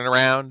will turn it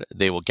around.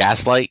 They will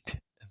gaslight,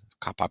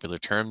 a popular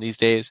term these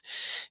days.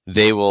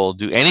 They will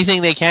do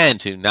anything they can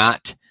to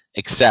not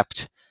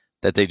accept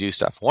that they do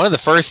stuff. One of the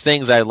first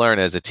things I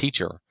learned as a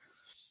teacher,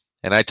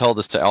 and I told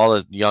this to all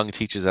the young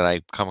teachers that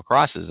I come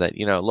across, is that,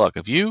 look,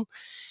 if you,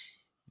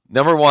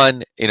 number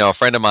one, a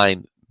friend of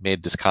mine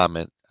made this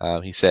comment.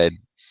 He said,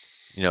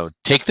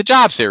 take the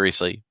job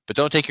seriously, but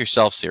don't take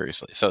yourself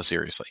so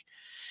seriously.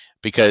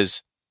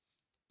 Because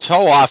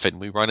so often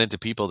we run into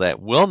people that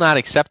will not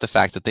accept the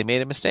fact that they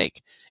made a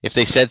mistake. If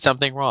they said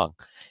something wrong,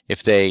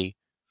 if they,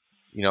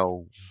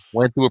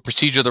 went through a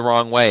procedure the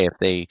wrong way, if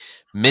they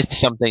missed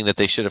something that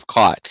they should have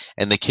caught,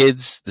 and the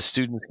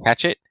students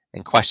catch it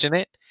and question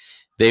it,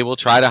 they will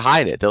try to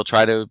hide it. They'll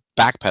try to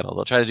backpedal.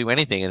 They'll try to do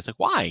anything. And it's like,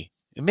 why?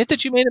 Admit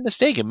that you made a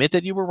mistake. Admit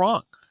that you were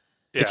wrong.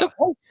 It's Yeah.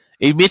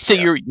 okay.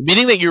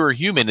 Admitting that you're a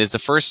human is the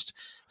first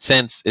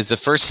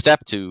step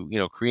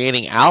to,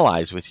 creating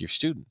allies with your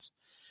students.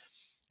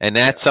 And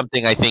that's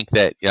something I think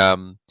that I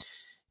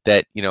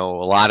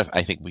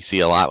think we see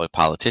a lot with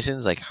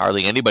politicians. Like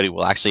hardly anybody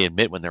will actually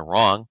admit when they're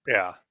wrong.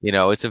 Yeah.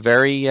 It's a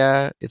very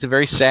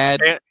sad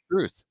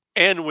truth.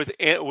 And with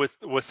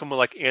someone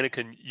like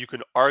Anakin, you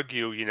can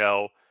argue,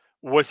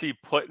 was he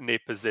put in a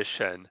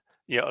position,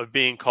 of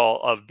being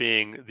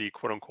the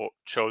quote unquote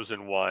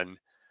chosen one,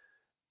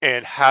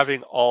 and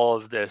having all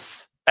of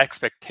this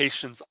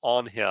expectations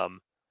on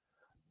him?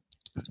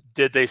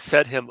 Did they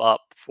set him up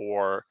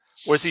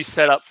was he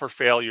set up for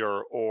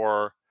failure,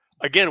 or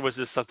again, was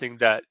this something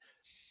that,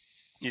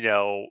 he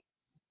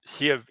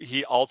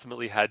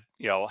ultimately had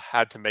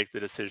to make the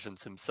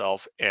decisions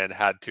himself and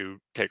had to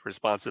take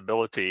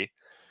responsibility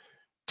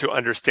to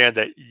understand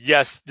that,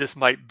 yes, this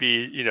might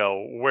be,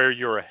 where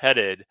you're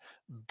headed,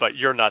 but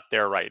you're not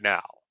there right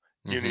now.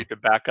 You Mm-hmm. need to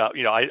back up.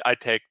 I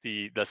take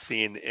the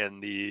scene in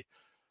the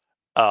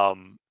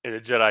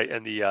Jedi,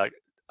 in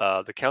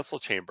the council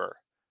chamber,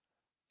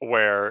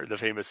 where the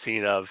famous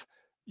scene of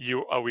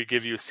we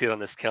give you a seat on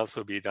this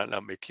council, but you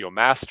don't make you a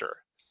master.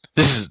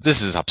 This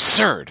is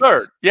absurd.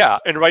 Yeah,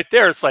 and right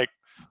there, it's like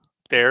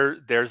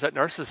there's that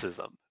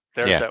narcissism.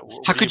 There's that.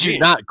 How could you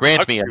not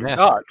grant me a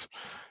master?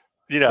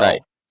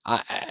 Right.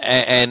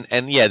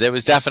 And yeah, there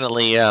was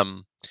definitely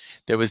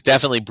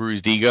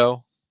bruised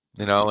ego,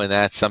 and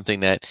that's something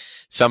that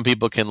some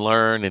people can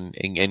learn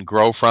and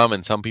grow from,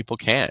 and some people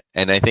can't.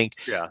 And I think,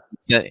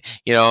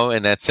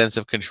 and that sense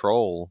of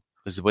control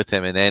was with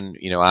him. And then,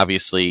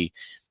 obviously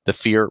the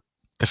fear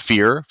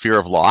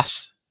of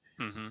loss,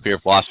 fear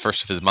of loss,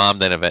 first of his mom,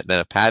 then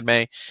of Padme.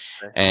 Okay.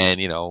 And,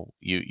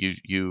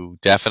 you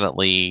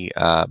definitely,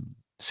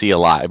 see a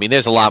lot. I mean,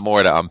 there's a lot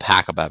more to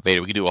unpack about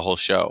Vader. We could do a whole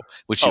show,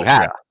 which you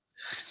have.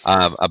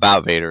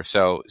 About Vader,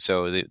 so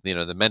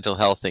the mental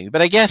health thing,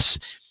 but I guess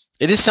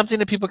it is something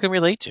that people can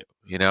relate to.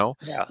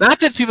 Not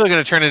that people are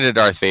going to turn into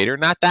Darth Vader,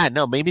 not that.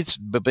 No, maybe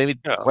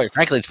quite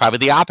frankly, it's probably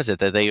the opposite,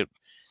 that they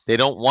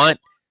don't want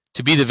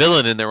to be the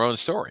villain in their own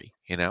story.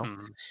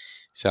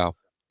 So,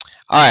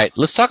 all right,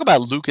 let's talk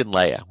about Luke and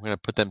Leia. We're going to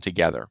put them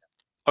together.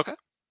 Okay.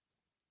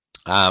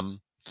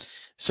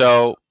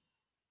 So,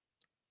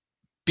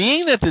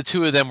 being that the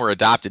two of them were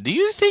adopted, do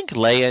you think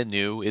Leia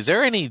knew? Is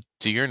there any,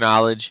 to your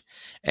knowledge,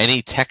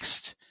 any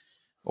text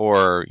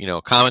or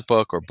comic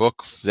book or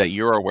book that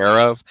you're aware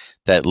of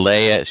that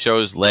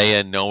shows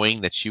Leia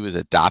knowing that she was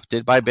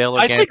adopted by Bail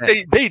Organa? I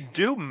think they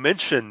do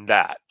mention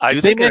that. I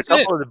think in a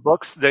couple of the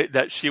books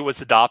that she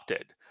was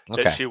adopted,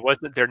 that she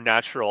wasn't their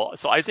natural.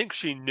 So I think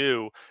she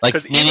knew,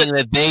 meaning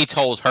that they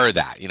told her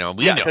that. We know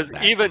because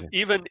even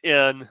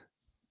in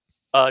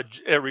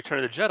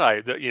Return of the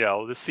Jedi,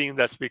 the scene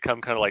that's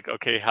become kind of like,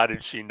 okay, how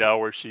did she know?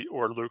 Or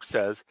Luke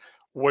says,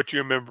 "What do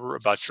you remember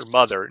about your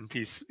mother?" And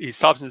he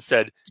stops and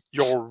said,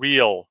 "Your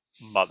real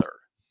mother."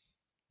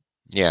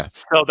 Yeah.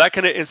 So that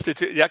kind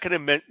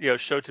of meant,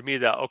 showed to me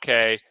that,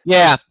 okay,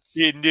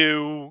 he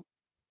knew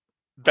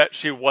that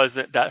she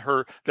wasn't, that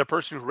the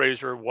person who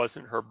raised her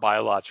wasn't her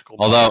biological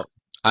mother. Although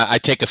I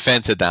take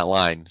offense at that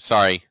line.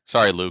 Sorry,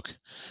 Luke,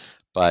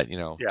 but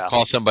to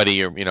call somebody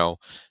to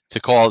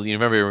call, you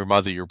remember your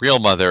mother, your real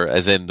mother,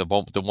 as in the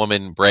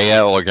woman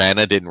Bail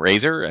Organa didn't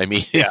raise her. I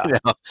mean,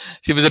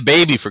 she was a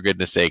baby, for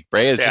goodness sake.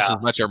 Breya is just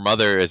as much her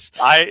mother as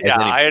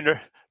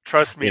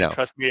Trust me. We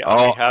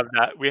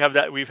have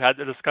that. We've had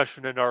the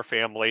discussion in our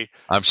family.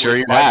 I'm sure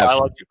you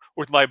have.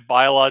 With my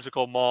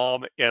biological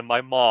mom and my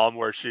mom,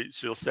 where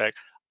she'll say,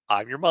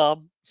 "I'm your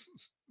mom."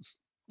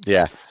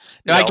 Yeah.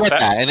 No, I get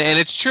that, and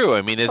it's true.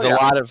 I mean, there's a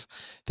lot of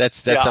that's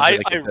something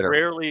I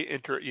rarely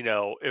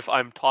if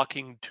I'm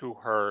talking to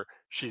her,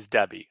 she's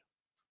Debbie,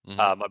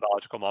 my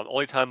biological mom. The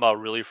only time I'll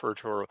really refer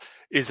to her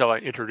is if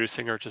I'm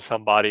introducing her to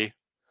somebody.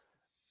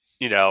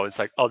 It's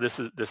like, oh, this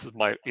is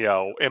my,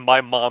 and my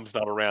mom's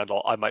not around.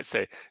 I might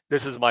say,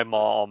 "This is my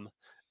mom,"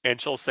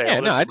 and she'll say,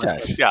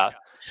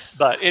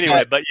 But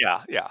anyway, but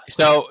yeah.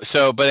 So,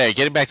 but hey,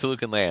 getting back to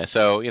Luke and Leia.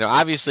 So,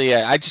 obviously,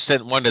 I just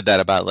wondered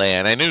that about Leia,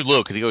 and I knew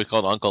Luke because he always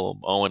called Uncle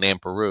Owen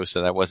and Peru,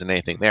 so that wasn't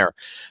anything there.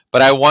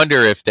 But I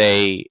wonder if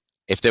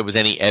there was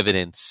any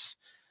evidence.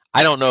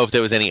 I don't know if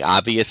there was any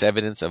obvious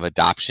evidence of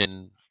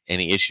adoption,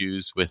 any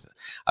issues with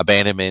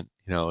abandonment.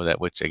 That,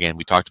 which again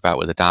we talked about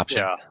with adoption.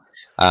 Yeah.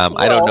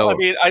 I don't know. I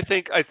mean, I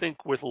think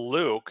with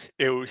Luke,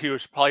 he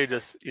was probably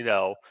just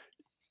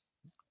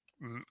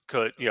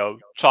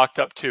chalked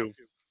up to,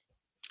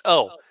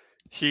 oh,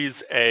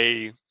 he's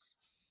a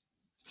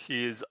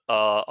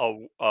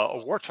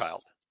war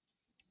child.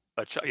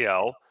 But he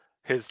didn't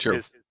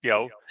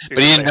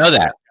know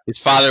that his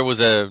father was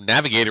a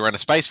navigator on a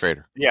spice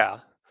freighter. Yeah,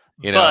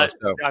 I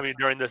mean,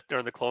 during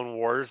the Clone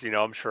Wars,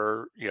 I'm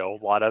sure a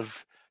lot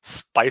of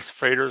spice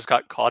freighters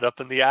got caught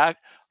up in the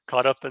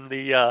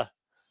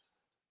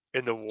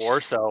in the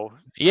war. So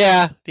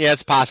Yeah, yeah,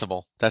 it's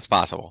possible. That's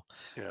possible.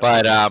 you know,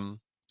 But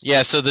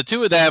yeah. So the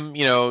two of them,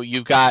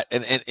 you've got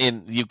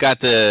and you've got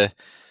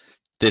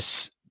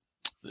this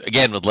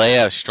again with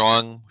Leia, a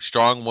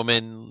strong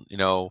woman.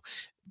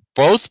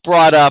 Both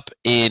brought up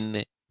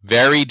in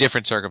very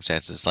different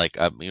circumstances, like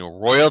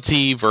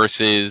royalty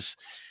versus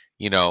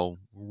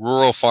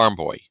rural farm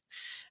boy,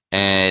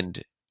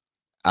 and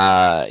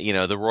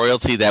the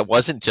royalty that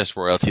wasn't just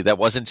royalty, that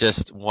wasn't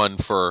just one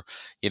for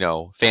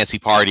fancy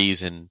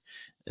parties and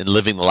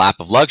living the lap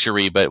of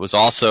luxury, but it was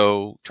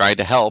also trying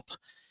to help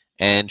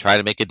and try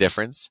to make a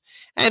difference.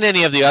 And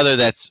any of the other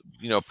that's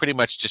pretty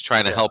much just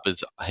trying to yeah, help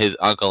his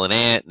uncle and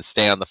aunt and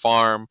stay on the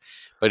farm,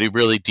 but he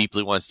really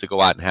deeply wants to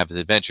go out and have his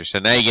adventure. So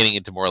now you're getting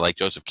into more like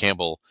Joseph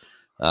Campbell,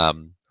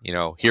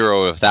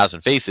 hero of a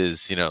thousand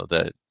faces.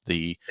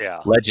 The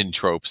yeah. legend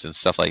tropes and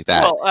stuff like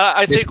that. Well,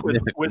 I think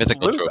with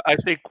Mythical Luke, I tropes.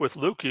 think with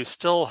Luke, you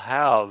still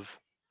have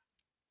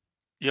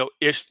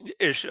ish.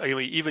 I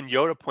mean, even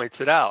Yoda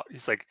points it out.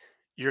 He's like,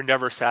 you're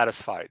never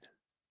satisfied.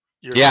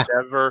 Yeah,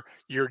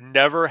 You're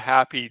never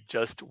happy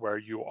just where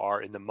you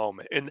are in the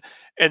moment,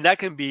 and that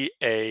can be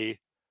a.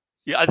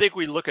 Yeah, I think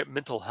we look at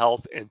mental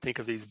health and think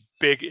of these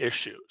big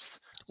issues.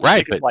 We right.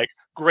 think of But like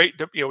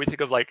we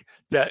think of like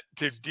that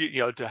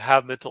to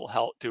have mental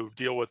health, to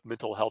deal with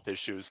mental health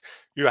issues,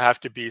 you have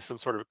to be some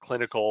sort of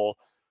clinical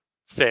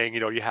thing.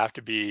 You have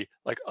to be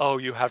like, oh,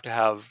 you have to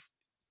have,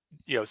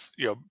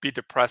 be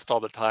depressed all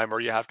the time, or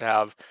you have to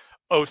have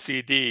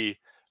OCD.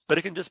 But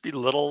it can just be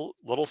little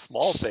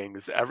small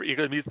things. It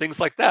can be things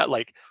like that,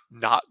 like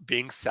not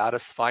being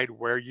satisfied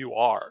where you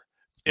are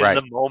in the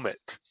right.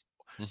 moment.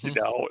 Hmm.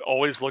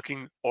 Always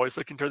looking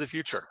toward the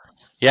future.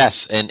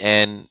 Yes,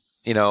 and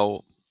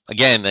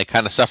again, the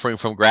kind of suffering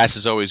from grass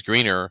is always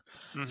greener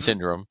Hmm.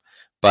 syndrome.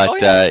 Oh But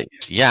yeah,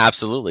 yeah,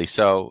 absolutely.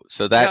 So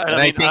yeah. that, And I and I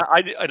mean, think,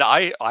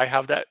 I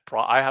have that.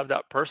 I have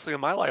that personally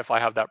in my life. I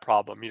have that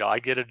problem. I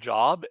get a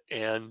job,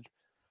 and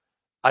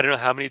I don't know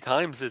how many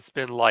times it's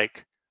been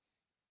like,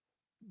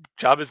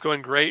 job is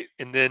going great,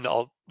 and then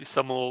I'll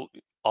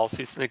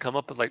see something come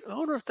up and like, I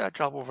wonder if that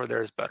job over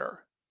there is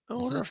better. I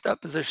wonder mhm, if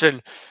that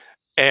position,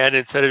 and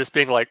instead of just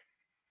being like,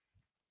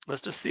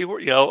 let's just see where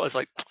it's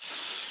like,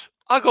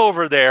 I'll go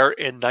over there,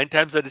 and 9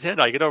 times out of 10,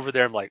 I get over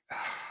there, I'm like,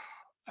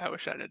 I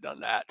wish I'd have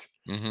done that.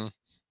 mhm,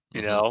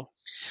 You mhm. know?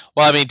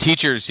 Well, I mean,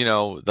 teachers, I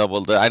know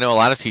a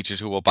lot of teachers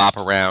who will bop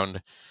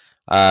around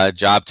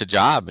job to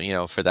job,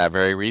 for that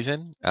very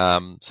reason.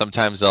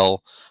 Sometimes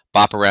they'll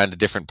bop around to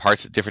different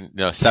parts of different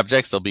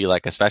subjects. They'll be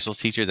like a special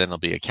teacher, then they'll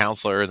be a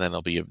counselor, then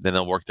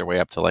they'll work their way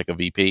up to like a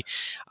VP,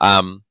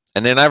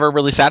 and they're never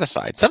really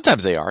satisfied.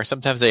 Sometimes they are.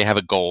 Sometimes they have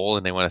a goal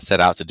and they want to set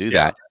out to do Yeah.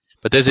 that.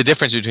 But there's a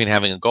difference between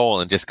having a goal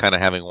and just kind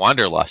of having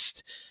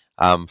wanderlust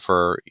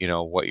for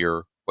what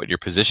your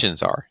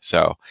positions are.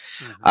 So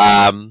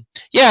Hmm.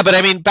 yeah, but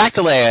I mean, back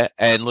to Leia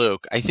and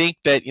Luke. I think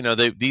that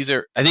these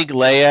are. I think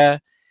Leia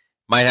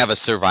might have a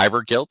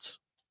survivor guilt.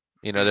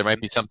 There might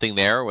Hmm. be something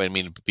there. I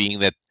mean, being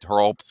that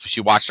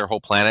she watched her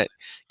whole planet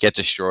get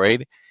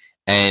destroyed,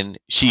 and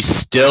she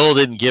still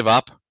didn't give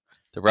up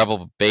the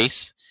rebel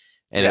base,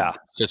 Yeah.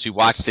 so she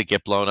watched it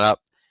get blown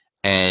up.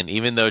 And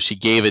even though she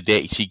gave a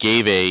day,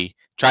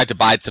 tried to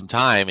bide some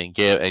time and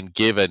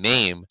give a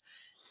name.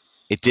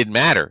 It didn't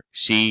matter.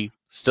 She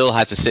still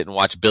had to sit and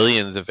watch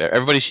billions of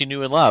everybody she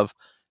knew and loved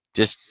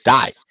just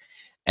die.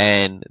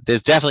 And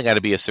there's definitely got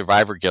to be a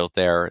survivor guilt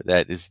there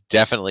that is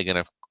definitely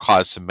going to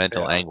cause some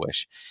mental Yeah.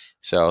 anguish.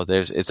 So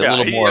it's a Yeah.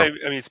 little more.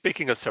 I mean,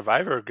 speaking of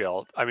survivor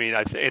guilt, I mean,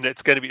 and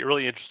it's going to be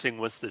really interesting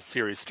once this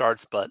series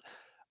starts, but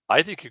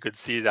I think you could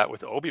see that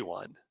with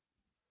Obi-Wan.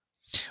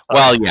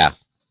 Well, Um, yeah,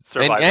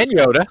 and Survivor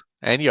guilt.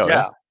 and Yoda,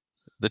 Yeah.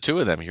 the two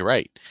of them. You're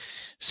right.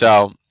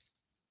 So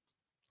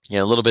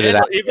a little bit of And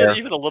that even there.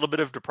 even a little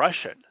bit of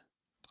depression.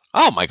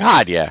 Oh my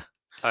God, yeah.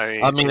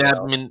 I I mean,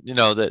 mean,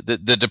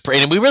 the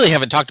depression, and we really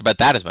haven't talked about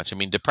that as much. I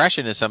mean,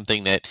 depression is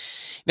something that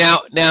now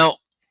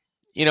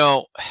you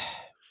know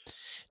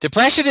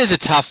depression is a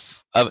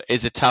tough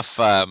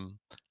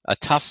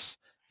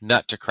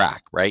nut to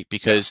crack, right?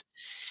 yeah. Because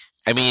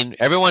I mean,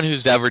 everyone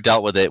who's ever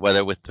dealt with it,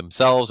 whether with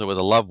themselves or with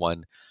a loved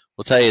one,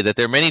 will tell you that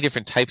there are many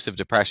different types of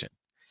depression.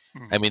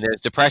 I Mhm. mean,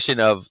 there's depression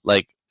of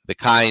like the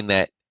kind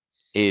that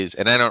is,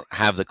 and I don't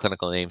have the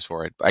clinical names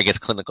for it. I guess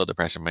clinical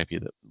depression might be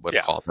what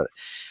it's Yeah. called, but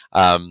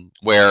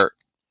where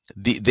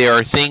there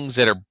are things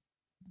that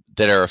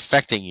are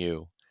affecting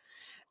you,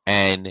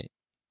 and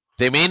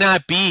they may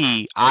not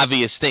be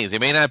obvious things. They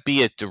may not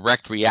be a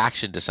direct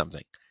reaction to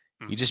something.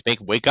 You Mhm. just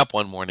wake up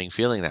one morning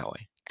feeling that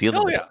way, dealing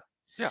Oh, with it, yeah.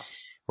 Yeah.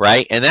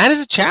 right? And that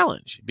is a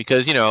challenge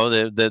because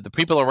the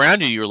people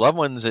around you, your loved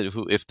ones,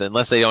 who if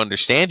unless they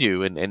understand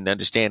you and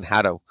understand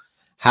how to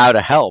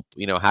help,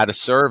 how to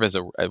serve as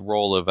a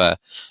role of a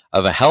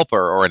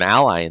helper or an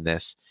ally in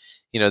this.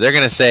 They're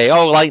going to say,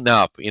 "Oh, lighten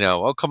up,"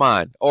 "Oh, come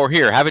on," or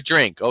 "Here, have a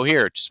drink," "Oh,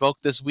 here, smoke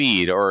this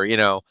weed," or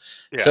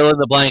Yeah. fill in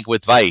the blank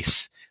with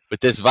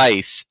this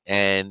vice,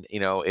 and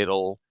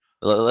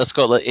let's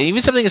go.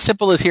 Even something as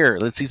simple as here,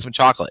 let's eat some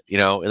chocolate.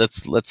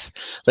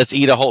 Let's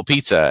eat a whole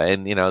pizza,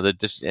 and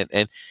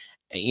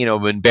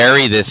and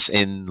bury this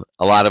in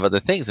a lot of other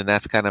things, and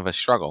that's kind of a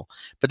struggle.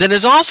 But then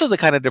there's also the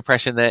kind of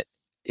depression that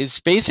is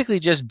basically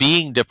just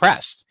being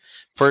depressed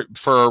for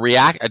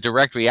a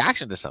direct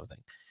reaction to something,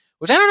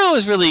 which I don't know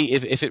is really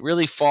if it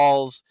really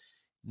falls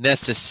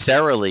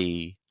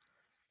necessarily.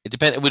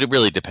 It would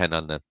really depend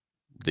on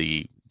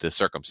the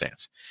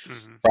circumstance.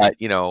 Mm-hmm. But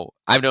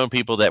I've known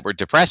people that were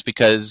depressed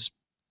because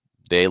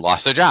they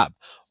lost their job,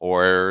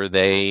 or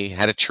they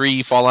had a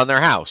tree fall on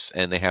their house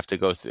and they have to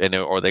go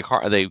through, or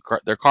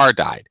their car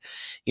died,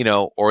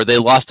 or they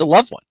lost a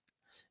loved one.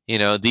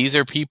 These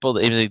are people.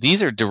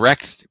 These are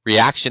direct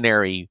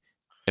reactionary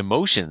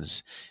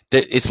emotions.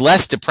 That it's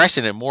less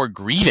depression and more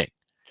grieving.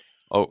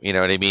 Oh, you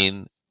know what I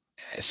mean?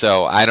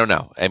 So I don't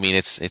know. I mean,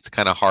 it's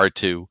kind of hard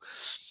to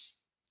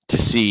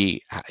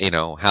see,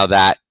 how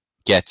that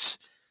gets,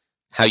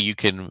 how you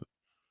can,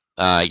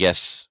 I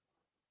guess,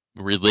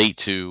 relate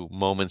to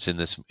moments in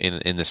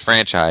this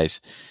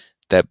franchise.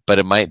 But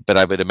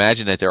I would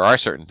imagine that there are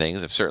certain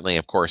things. Certainly,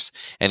 of course,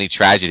 any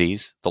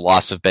tragedies, the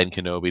loss of Ben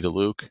Kenobi to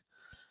Luke,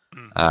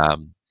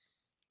 Mm-hmm.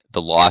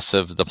 the loss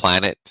of the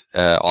planet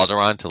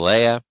Alderaan to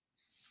Leia,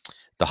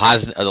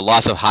 the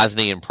loss of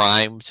Hosni and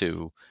Prime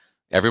to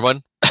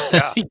everyone.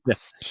 Yeah.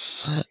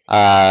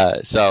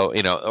 So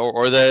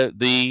or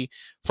the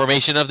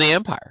formation of the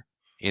Empire,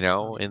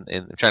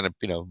 and trying to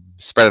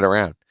spread it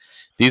around.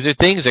 These are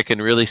things that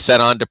can really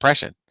set on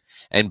depression,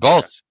 and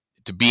both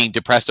to being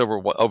depressed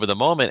over the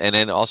moment, and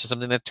then also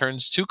something that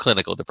turns to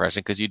clinical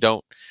depression because you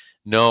don't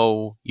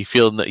know, you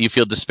feel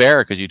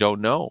despair because you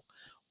don't know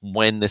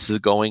when this is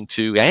going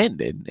to end,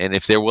 and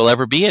if there will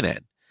ever be an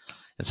end.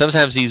 And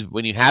sometimes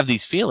when you have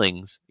these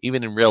feelings,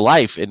 even in real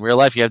life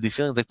you have these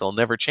feelings like they'll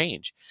never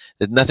change,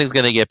 that nothing's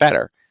going to get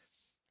better.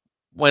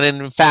 When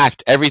in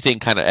fact, everything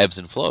kind of ebbs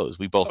and flows.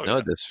 We both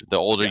know this. The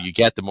older you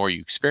get, the more you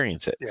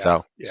experience it.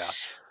 So,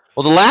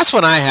 well, the last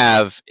one I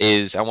have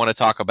is I want to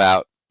talk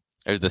about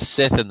the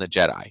Sith and the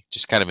Jedi,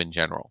 just kind of in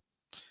general.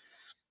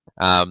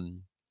 I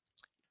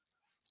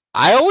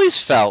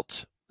always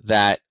felt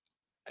that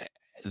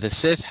the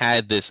Sith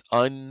had this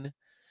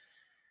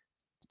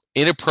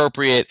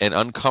inappropriate and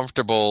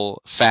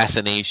uncomfortable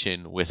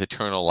fascination with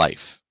eternal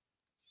life.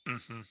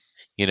 Mm-hmm.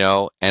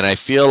 And I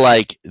feel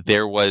like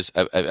there was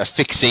a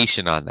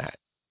fixation on that.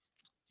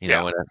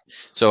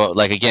 So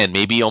like, again,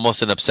 maybe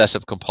almost an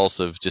obsessive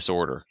compulsive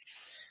disorder.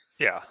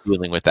 Yeah.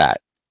 Dealing with that.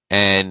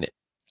 And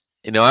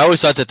I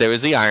always thought that there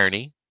was the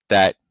irony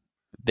that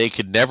they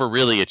could never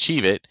really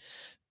achieve it.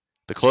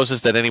 The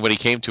closest that anybody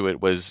came to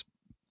it was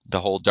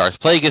the whole Darth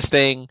Plagueis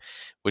thing,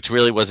 which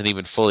really wasn't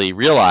even fully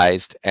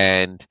realized,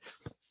 and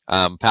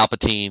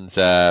Palpatine's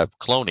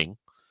cloning,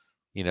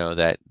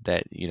 apparent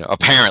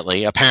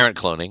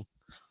cloning,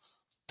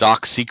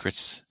 Doc's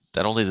secrets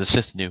that only the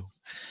Sith knew.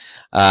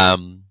 But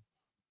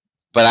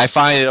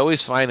I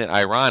always find it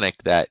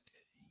ironic that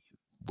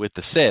with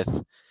the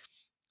Sith,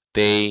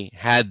 they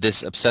had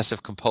this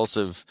obsessive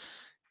compulsive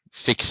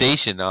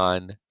fixation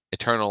on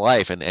eternal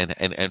life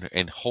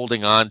and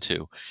holding on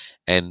to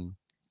and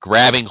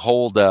grabbing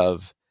hold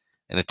of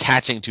and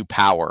attaching to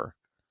power.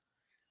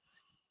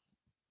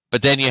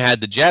 But then you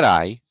had the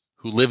Jedi,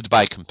 who lived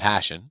by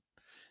compassion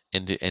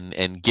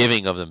and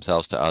giving of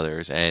themselves to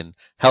others and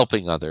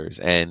helping others,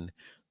 and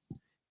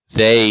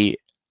they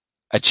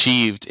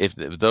achieved, if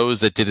those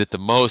that did it the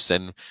most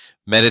and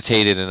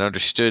meditated and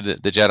understood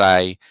the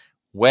Jedi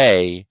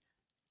way,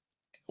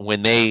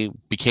 when they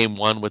became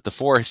one with the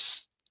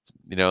Force,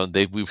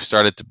 they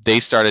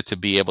started to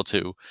be able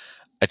to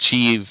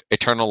achieve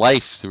eternal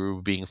life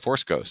through being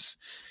Force ghosts.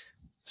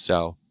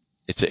 So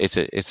it's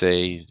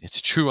a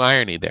true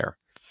irony there.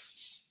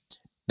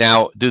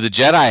 Now, do the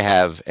Jedi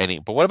have any?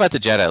 But what about the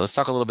Jedi? Let's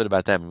talk a little bit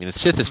about them. I mean, the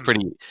Sith is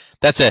pretty.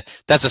 That's a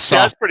soft.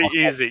 That's pretty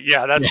easy.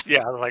 Yeah, that's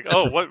like,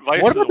 oh, what?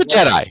 What about the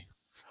Jedi?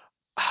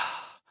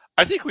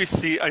 I think we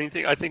see. I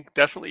think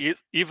definitely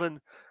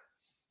even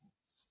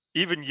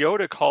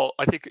Yoda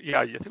I think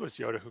it was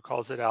Yoda who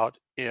calls it out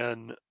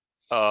in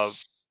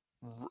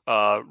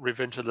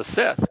Revenge of the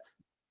Sith.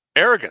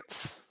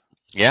 Arrogance.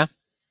 Yeah.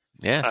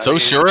 So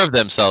sure of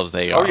themselves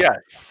they are. Oh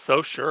yes,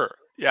 so sure.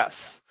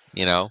 Yes.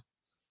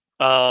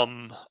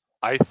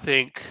 I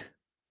think,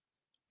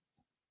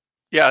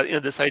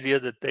 this idea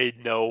that they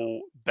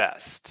know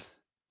best,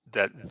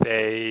 that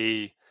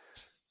they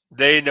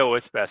know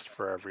what's best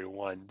for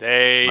everyone.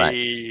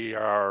 They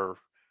are,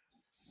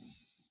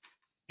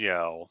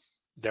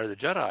 they're the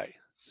Jedi.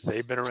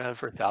 They've been around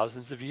for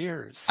thousands of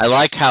years. I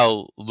like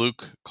how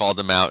Luke called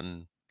them out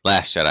in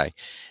Last Jedi,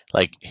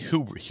 like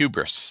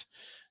hubris.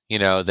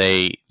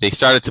 They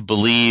started to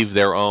believe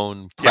their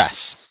own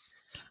press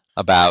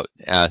about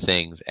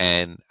things,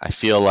 and I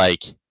feel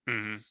like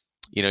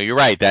you're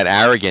right, that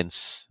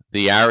arrogance,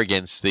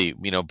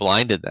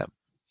 blinded them,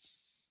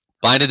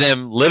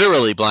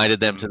 literally blinded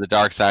them to the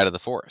dark side of the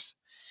Force.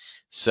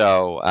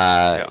 So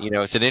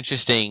it's an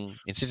interesting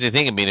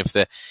thing. I mean,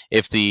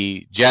 if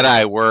the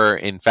Jedi were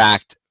in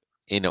fact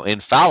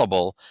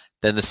infallible,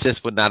 then the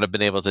Sith would not have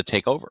been able to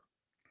take over.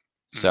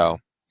 So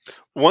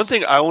one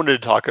thing I wanted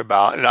to talk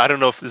about, and I don't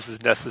know if this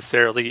is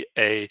necessarily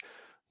a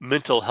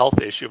mental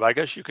health issue, but I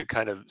guess you could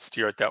kind of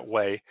steer it that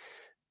way,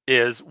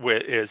 is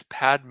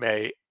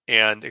Padme,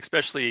 and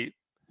especially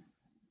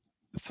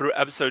through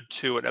episode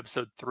 2 and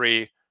episode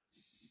 3,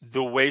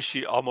 the way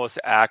she almost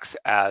acts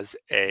as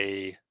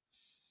a,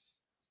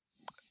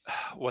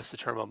 what's the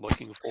term I'm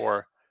looking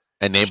for?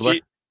 Enabler.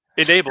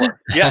 Enabler.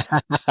 Yes.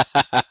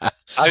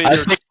 I mean,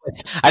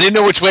 I didn't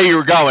know which way you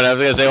were going. I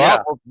was going to say,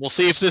 well, we'll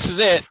see if this is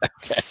it.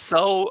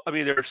 So, I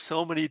mean, there are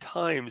so many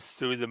times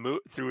through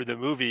the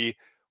movie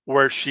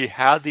where she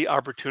had the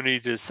opportunity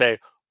to say,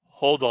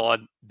 "Hold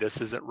on, this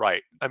isn't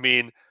right." I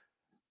mean,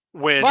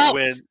 when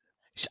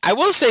I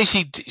will say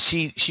she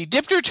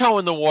dipped her toe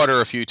in the water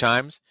a few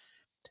times.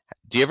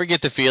 Do you ever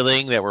get the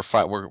feeling that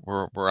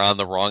we're on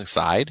the wrong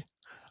side?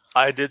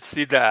 I did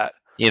see that.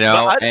 You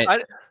know,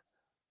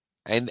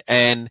 and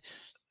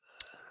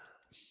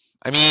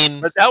I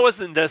mean, but that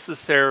wasn't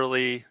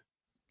necessarily.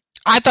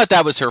 I thought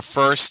that was her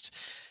first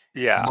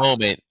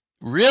moment.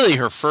 Really,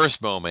 her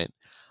first moment.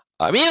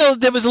 I mean,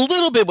 there was a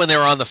little bit when they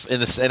were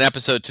in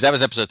episode 2. That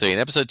was episode 3. In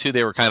episode 2,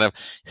 they were kind of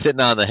sitting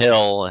on the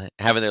hill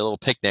having their little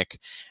picnic.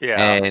 Yeah.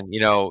 And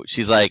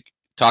she's like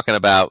talking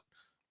about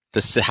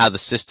how the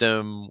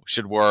system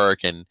should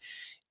work, and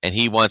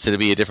he wants it to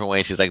be a different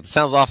way. She's like, it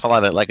sounds awful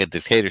lot like a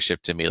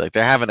dictatorship to me. Like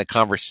they're having a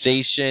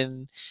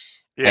conversation,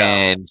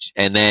 and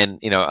then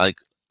like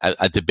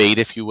a debate,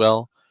 if you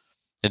will.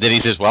 And then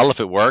he says, well, if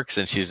it works,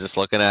 and she's just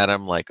looking at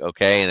him like,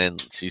 okay. And then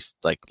she's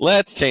like,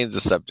 let's change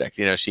the subject.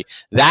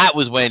 That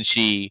was when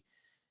she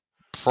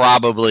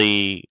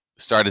probably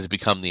started to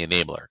become the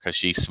enabler, because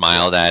she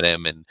smiled at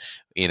him and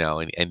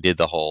did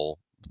the whole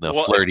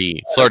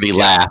flirty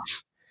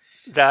laugh.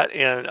 That,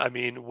 and I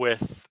mean,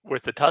 with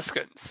the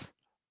Tuskens,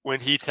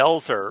 when he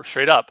tells her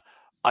straight up,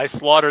 I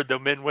slaughtered the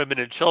men, women,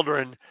 and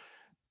children,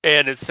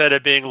 and instead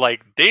of being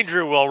like,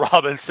 danger, Will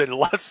Robinson,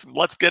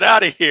 let's get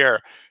out of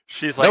here,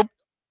 she's like, nope.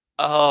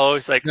 Oh,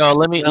 it's like, no,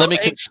 let me.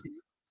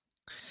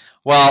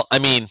 Well, I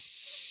mean,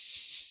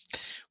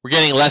 we're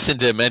getting less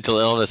into mental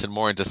illness and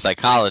more into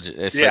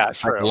psychology,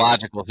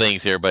 psychological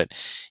things here. But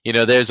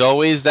there's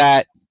always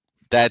that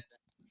the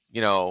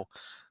young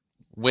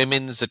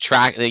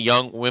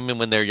women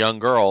when they're young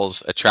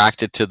girls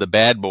attracted to the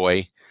bad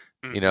boy,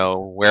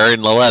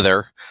 wearing the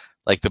leather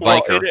like the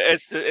biker.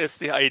 It's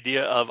the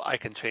idea of I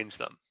can change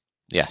them.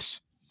 Yes,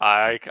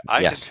 I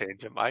can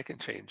change him. I can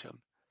change him.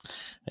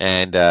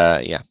 And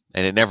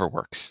and it never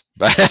works.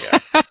 But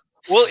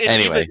well,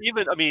 anyway,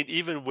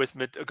 even with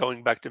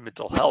going back to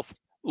mental health,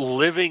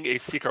 living a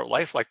secret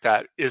life like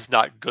that is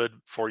not good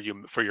for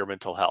your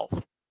mental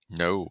health.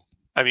 No,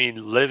 I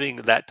mean, living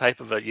that type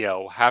of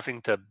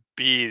having to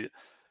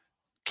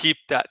keep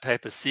that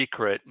type of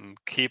secret and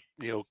keep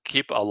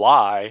a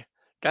lie.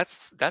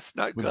 That's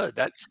not good.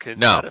 That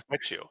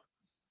affects you.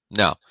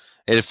 No,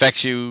 it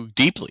affects you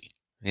deeply.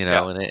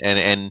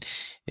 And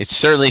it's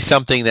certainly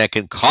something that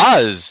can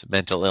cause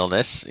mental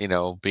illness,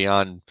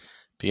 beyond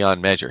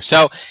measure.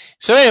 So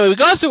anyway, we've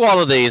gone through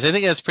all of these. I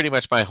think that's pretty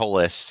much my whole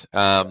list.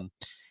 And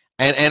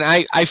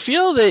I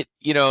feel that,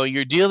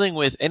 you're dealing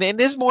with, and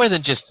it is more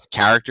than just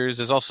characters.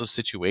 There's also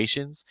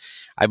situations.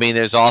 I mean,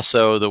 there's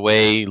also the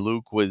way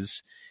Luke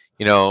was,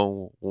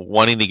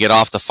 wanting to get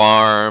off the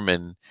farm,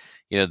 and,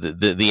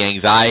 the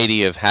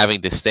anxiety of having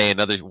to stay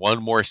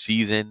one more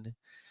season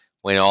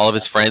when all of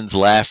his friends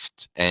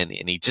left, and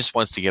he just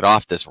wants to get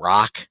off this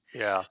rock.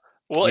 Yeah.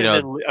 Well,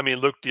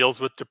 Luke deals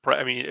with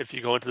depression. I mean, if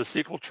you go into the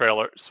sequel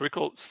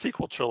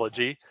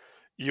trilogy,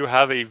 you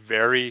have a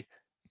very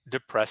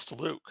depressed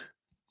Luke.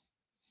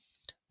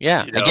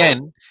 Yeah.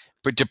 Again,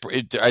 but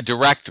a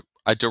direct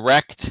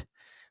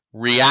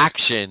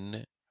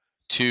reaction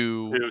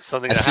to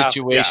a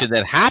situation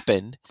that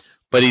happened,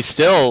 but he's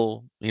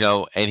still,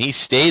 and he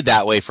stayed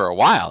that way for a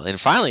while. And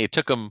finally it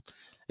took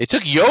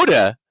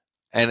Yoda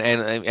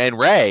and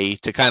Rey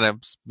to kind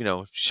of,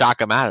 shock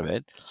him out of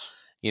it.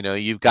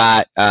 You've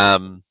got,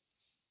 the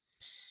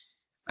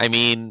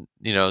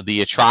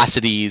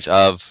atrocities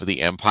of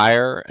the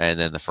Empire and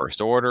then the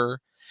First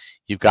Order.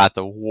 You've got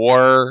the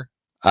war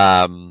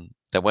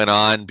that went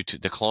on,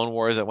 between the Clone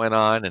Wars that went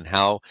on, and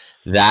how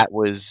that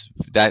was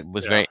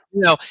very,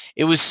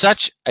 it was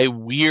such a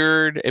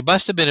weird, it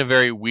must have been a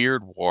very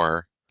weird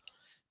war,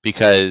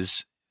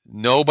 because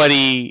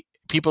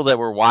people that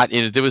were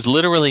watching, there was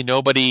literally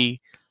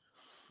nobody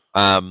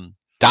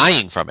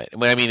dying from it.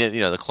 I mean,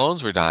 the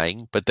clones were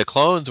dying, but the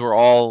clones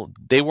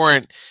they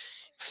weren't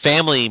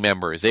family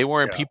members. They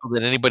weren't people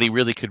that anybody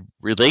really could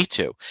relate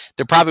to.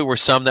 There probably were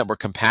some that were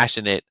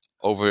compassionate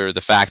over the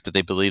fact that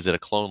they believed that a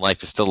clone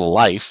life is still a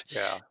life.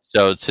 Yeah.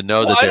 So to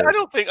know that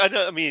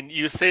I mean,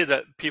 you say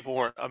that people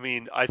weren't. I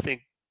mean, I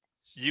think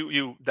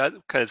that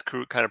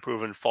kind of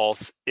proven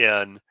false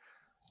in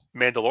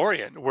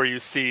Mandalorian, where you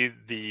see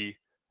the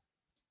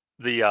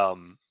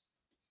Mandalore.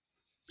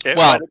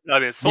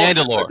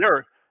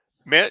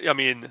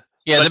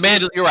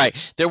 You're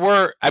right. There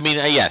were. I mean,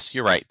 yes,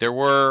 you're right. There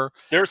were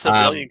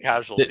civilian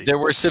casualties. There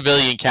were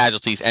civilian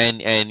casualties,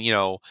 and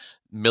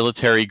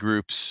military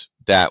groups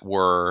that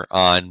were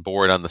on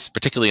board on this,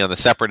 particularly on the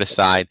separatist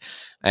side,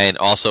 and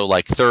also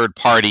like third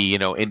party,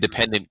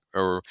 independent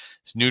or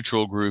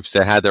neutral groups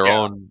that had their Yeah.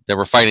 own, that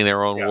were fighting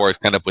their own Yeah. wars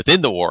kind of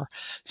within the war.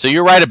 So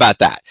you're right about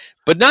that.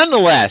 But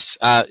nonetheless,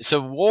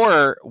 so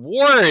war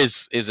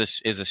is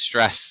a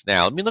stress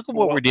now. I mean, look at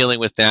what Well, we're dealing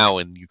with now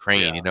in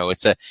Ukraine. yeah.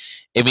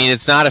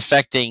 It's not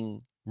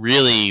affecting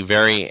really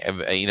very,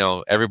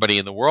 everybody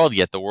in the world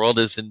yet. The world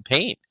is in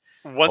pain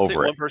over it.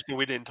 One person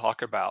we didn't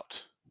talk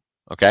about,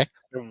 Okay.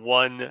 and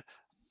one,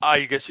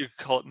 I guess you could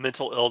call it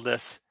mental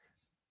illness,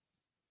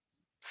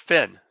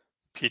 Finn,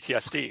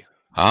 PTSD.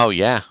 Oh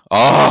yeah.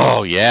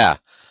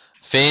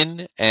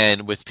 Finn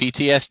and with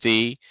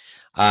PTSD,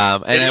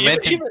 and And I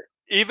mentioned.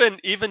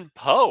 even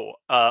Poe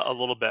a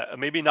little bit,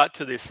 maybe not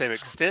to the same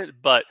extent,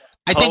 but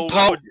I think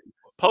Poe.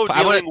 Poe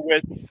I want.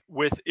 dealing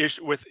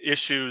with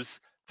issues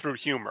through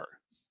humor,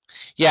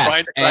 trying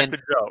Yes, to crack and the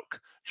joke,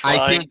 I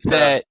trying think to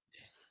that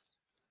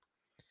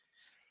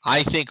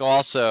I think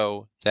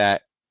also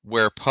that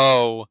where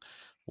Poe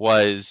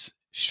was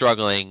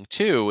struggling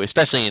too,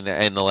 especially in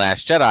the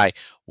Last Jedi,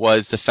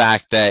 was the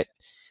fact that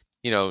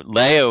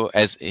Leo,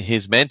 as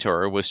his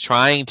mentor, was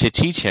trying to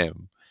teach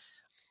him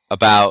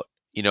about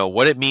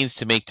what it means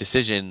to make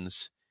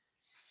decisions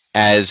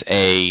as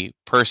a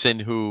person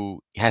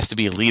who has to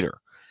be a leader,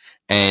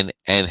 and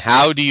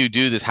how do you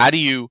do this? How do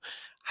you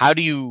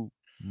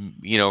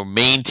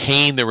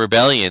maintain the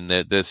rebellion,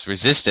 this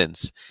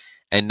resistance,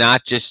 and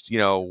not just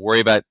worry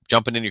about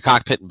jumping in your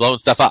cockpit and blowing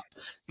stuff up.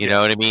 You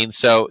know what I mean?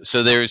 So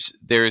there's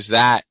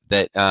that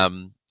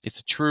it's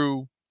a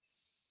true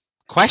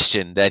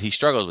question that he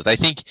struggled with. I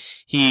think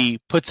he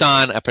puts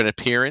on an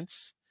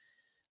appearance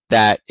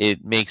that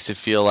it makes it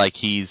feel like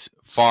he's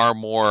far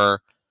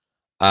more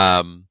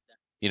um,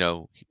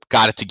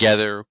 got it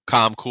together,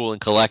 calm, cool,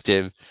 and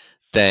collective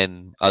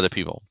than other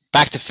people.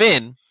 Back to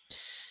Finn.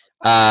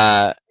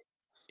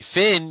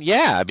 Finn,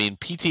 yeah, I mean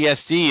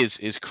PTSD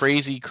is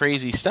crazy,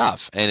 crazy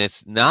stuff, and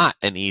it's not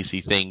an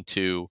easy thing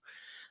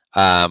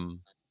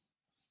um,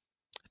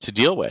 to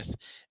deal with.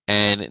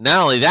 And not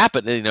only that,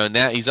 but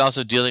now he's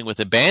also dealing with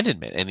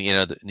abandonment, and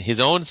his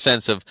own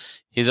sense of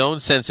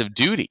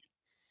duty,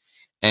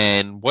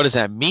 and what does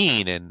that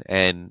mean,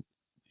 and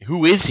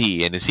who is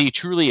he, and is he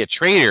truly a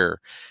traitor,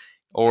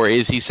 or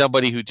is he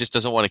somebody who just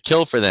doesn't want to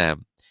kill for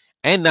them?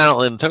 And not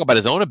only talk about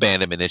his own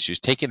abandonment issues,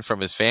 taken from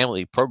his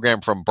family,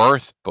 programmed from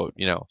birth, but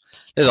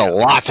there's a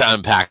lot to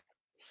unpack.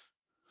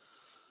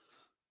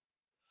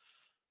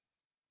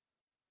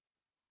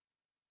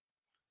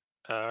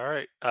 All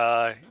right,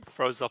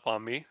 froze up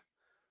on me.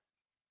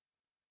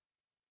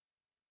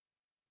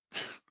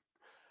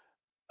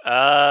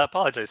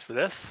 Apologize for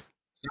this.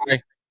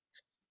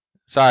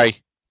 Sorry.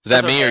 Is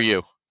that That's me okay. or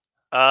you?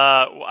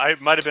 I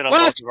might have been on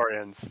both of our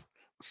ends.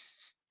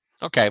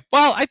 Okay.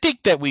 Well, I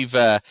think that we've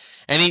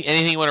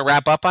anything you want to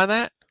wrap up on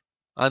that?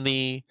 On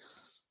the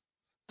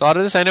thought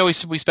of this? I know we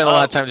spent a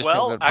lot of time just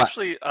well,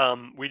 actually,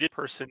 we did a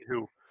person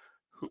who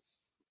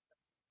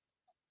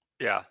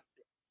yeah.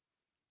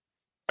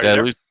 Are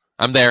you there?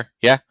 I'm there.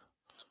 Yeah.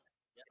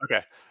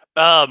 Okay.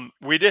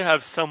 We did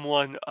have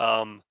someone,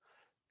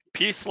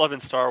 Peace, Love,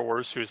 and Star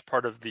Wars, who is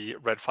part of the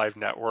Red 5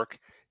 network.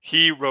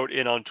 He wrote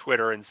in on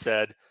Twitter and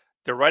said,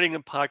 the writing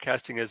and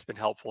podcasting has been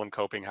helpful in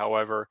coping.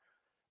 However,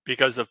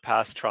 because of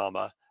past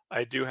trauma,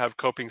 I do have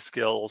coping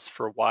skills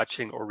for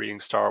watching or reading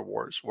Star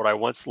Wars. What I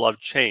once loved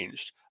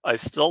changed. I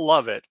still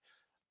love it,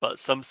 but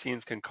some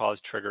scenes can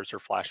cause triggers or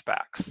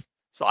flashbacks.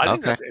 So I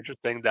think that's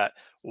interesting that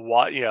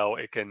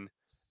it can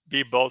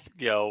be both,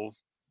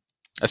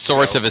 a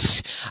source of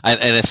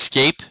an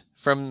escape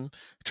from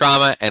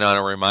trauma and on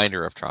a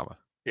reminder of trauma.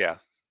 Yeah.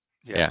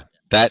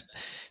 That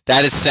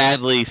is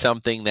sadly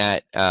something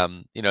that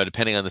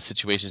depending on the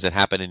situations that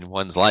happen in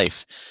one's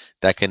life,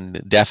 that can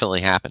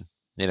definitely happen.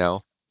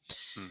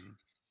 Mm-hmm.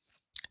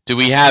 Do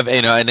we have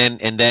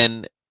and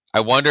then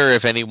I wonder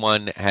if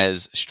anyone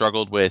has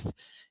struggled with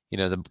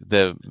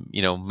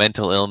the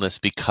mental illness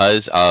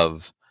because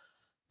of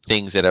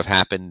things that have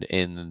happened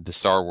in the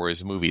Star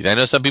Wars movies. I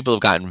know some people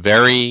have gotten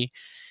very,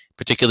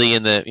 particularly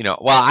in the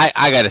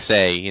I gotta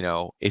say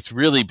it's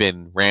really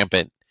been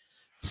rampant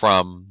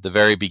from the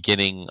very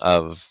beginning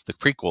of the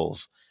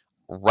prequels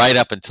right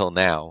up until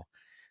now,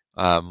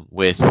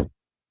 with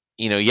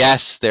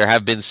yes, there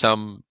have been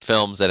some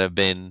films that have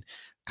been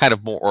kind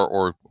of more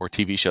or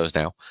TV shows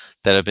now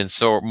that have been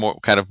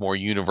more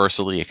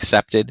universally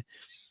accepted,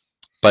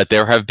 but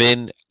there have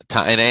been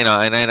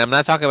and I'm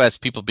not talking about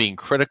people being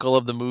critical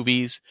of the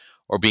movies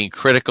or being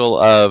critical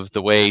of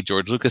the way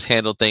George Lucas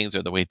handled things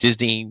or the way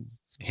Disney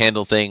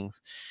handled things,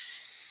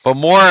 but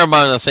more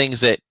among the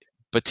things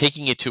but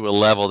taking it to a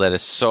level that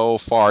is so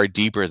far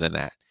deeper than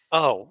that.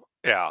 Oh,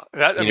 yeah.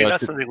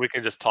 That's something we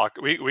can just talk.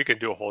 We can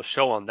do a whole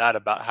show on that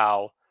about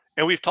how,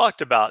 and we've talked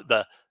about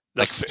the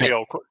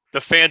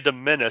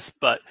fandom menace,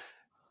 but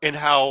in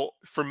how,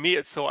 for me,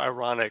 it's so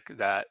ironic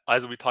that,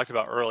 as we talked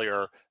about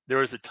earlier, there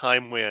was a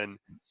time when,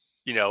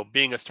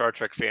 being a Star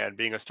Trek fan,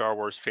 being a Star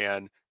Wars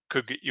fan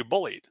could get you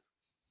bullied,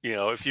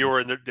 if you were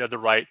in the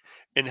right,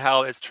 and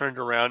how it's turned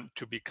around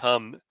to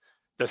become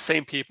the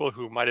same people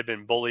who might have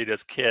been bullied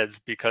as kids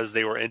because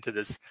they were into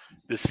this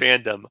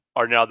fandom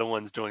are now the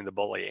ones doing the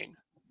bullying.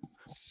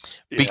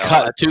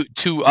 Because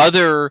to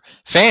other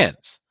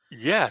fans,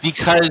 Yes.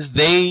 because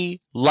they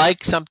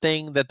like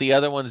something that the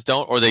other ones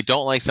don't, or they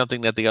don't like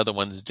something that the other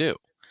ones do.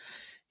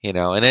 And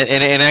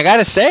I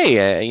gotta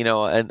say,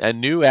 a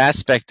new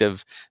aspect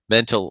of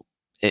mental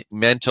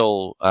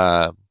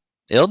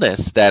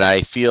illness that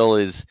I feel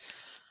is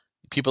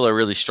people are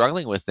really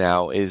struggling with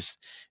now is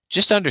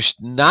just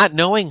not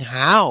knowing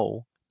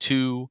how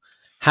to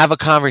have a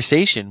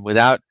conversation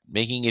without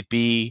making it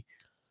be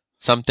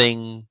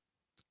something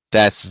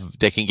that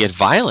can get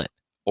violent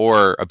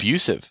or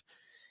abusive,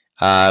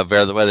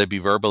 whether it be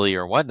verbally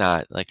or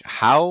whatnot. Like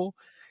how,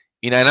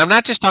 and I'm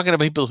not just talking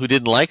about people who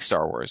didn't like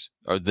Star Wars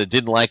or that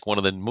didn't like one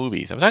of the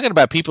movies. I'm talking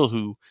about people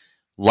who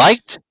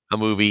liked a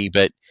movie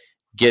but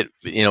get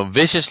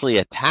viciously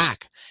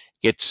attack,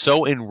 get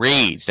so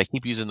enraged. I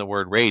keep using the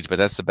word rage, but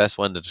that's the best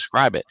one to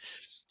describe it.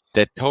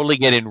 That totally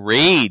get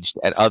enraged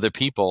at other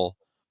people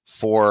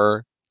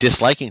for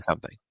disliking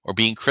something or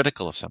being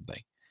critical of something.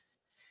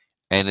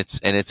 And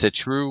it's a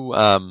true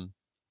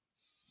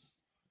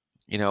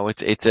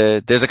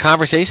there's a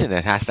conversation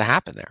that has to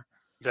happen there.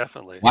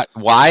 Definitely.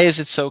 Why is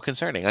it so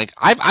concerning? Like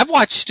I've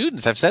watched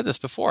students, I've said this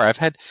before. I've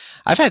had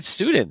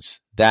students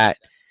that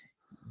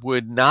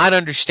would not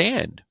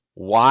understand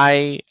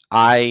why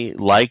I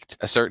liked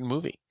a certain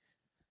movie.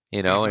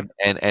 Mm-hmm.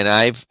 And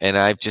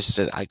I've just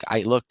said,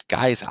 I look,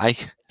 guys, I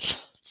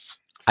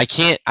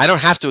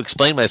don't have to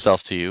explain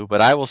myself to you,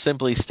 but I will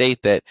simply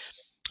state that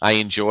I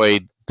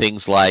enjoyed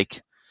things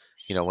like,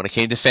 when it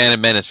came to Phantom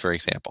Menace, for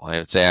example, I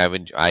would say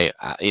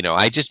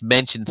I just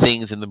mentioned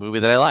things in the movie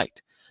that I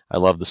liked. I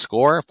love the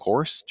score, of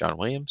course, John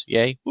Williams,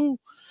 yay, woo.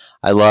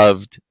 I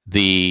loved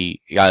the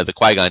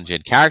Qui-Gon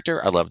Jinn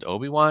character. I loved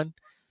Obi-Wan.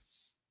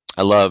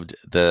 I loved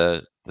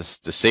the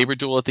saber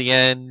duel at the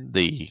end.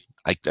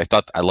 I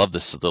thought I loved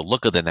the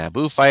look of the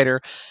Naboo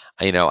fighter.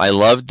 I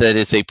loved that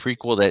it's a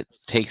prequel that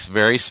takes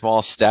very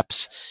small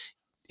steps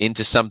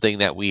into something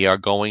that we are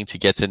going to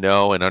get to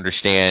know and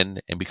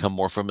understand and become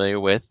more familiar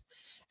with.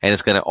 And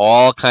it's going to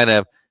all kind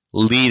of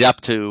lead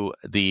up to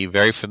the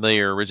very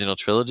familiar original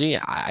trilogy.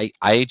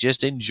 I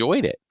just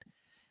enjoyed it.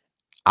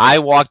 I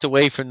walked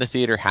away from the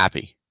theater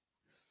happy.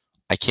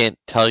 I can't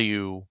tell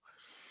you,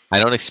 I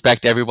don't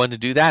expect everyone to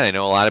do that. I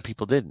know a lot of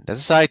people didn't.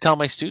 That's how I tell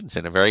my students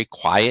in a very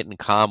quiet and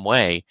calm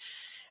way.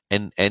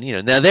 And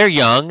now they're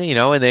young,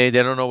 and they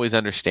don't always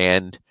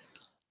understand,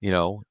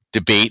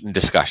 debate and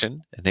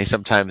discussion. And they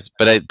sometimes,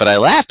 but I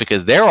laugh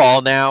because they're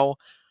all now,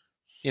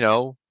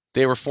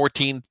 they were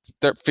 14,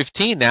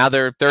 15, now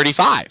they're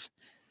 35.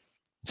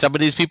 Some of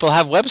these people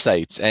have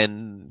websites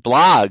and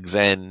blogs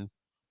and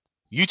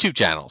YouTube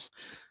channels,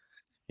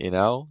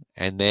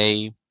 and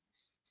they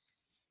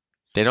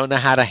don't know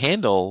how to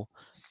handle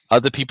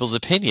other people's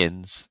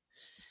opinions.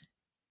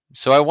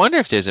 So I wonder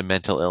if there's a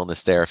mental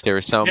illness there, if there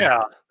is some.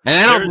 Yeah. And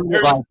I don't mean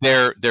it like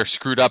they're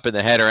screwed up in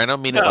the head, or I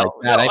don't mean it like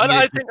that. No,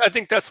 I I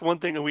think that's one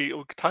thing that we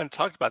kind of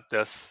talked about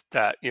this,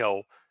 that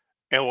and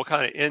we'll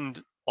kind of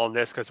end on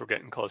this because we're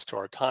getting close to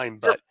our time.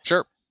 But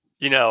sure.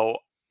 in,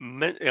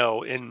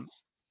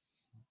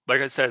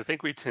 like I said, I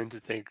think we tend to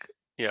think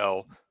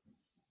a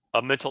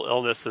mental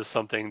illness is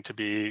something to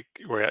be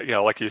where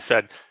like you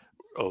said,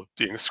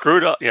 being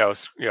screwed up,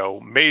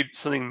 made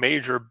something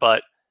major.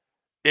 But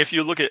if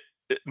you look at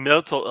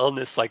mental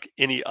illness like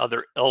any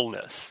other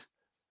illness,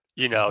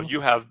 you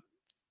have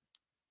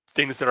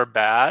things that are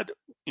bad,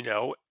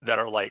 that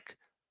are like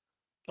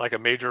a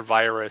major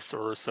virus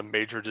or some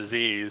major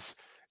disease,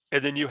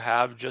 and then you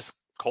have just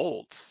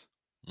colds,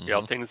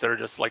 things that are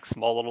just like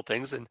small little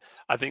things. And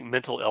I think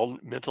mental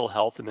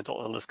health and mental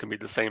illness can be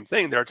the same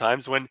thing. There are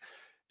times when,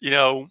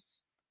 you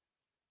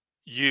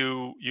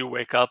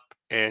wake up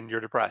and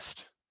you're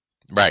depressed,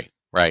 Right.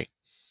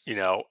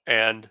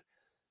 and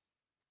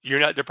you're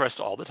not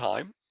depressed all the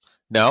time.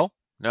 No.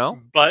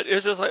 But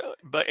it's just like,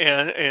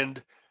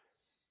 and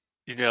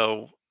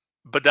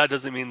but that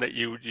doesn't mean that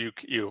you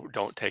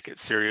don't take it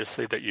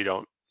seriously, that you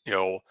don't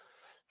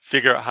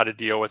figure out how to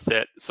deal with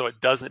it, so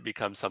it doesn't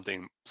become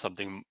something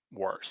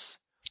worse.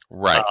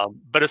 Right.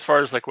 But as far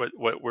as like what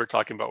we're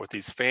talking about with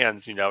these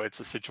fans, it's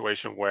a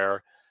situation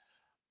where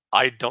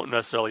I don't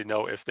necessarily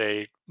know if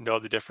they know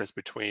the difference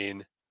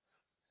between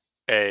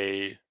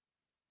a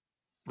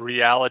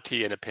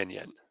reality and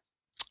opinion,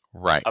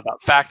 right,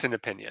 about fact and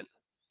opinion.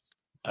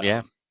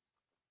 Yeah.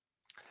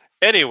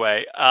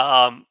 Anyway,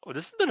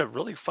 this has been a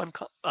really fun,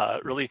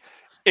 really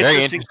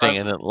Very interesting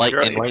and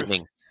very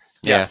enlightening.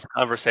 Yes,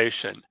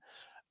 conversation.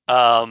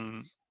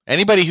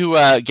 Anybody who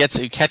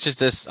catches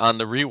this on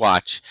the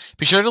rewatch,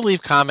 be sure to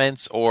leave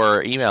comments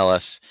or email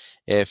us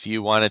if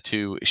you wanted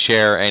to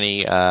share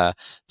any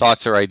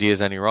thoughts or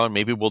ideas on your own.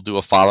 Maybe we'll do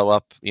a follow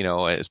up,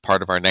 as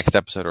part of our next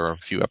episode or a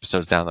few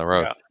episodes down the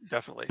road. Yeah,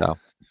 definitely. So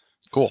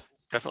cool.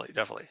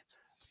 Definitely.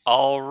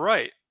 All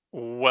right.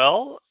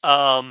 Well,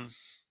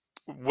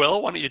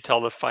 Will, why don't you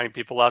tell the fine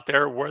people out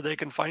there where they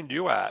can find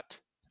you at?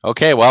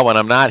 Okay, well, when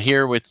I'm not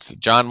here with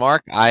John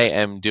Mark, I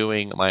am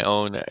doing my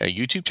own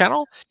YouTube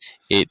channel.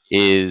 It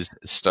is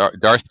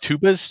Darth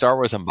Tuba's Star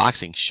Wars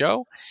Unboxing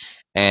Show,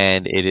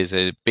 and it is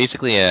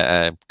basically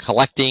a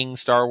collecting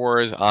Star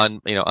Wars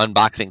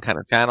unboxing kind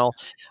of channel.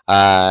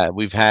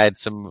 We've had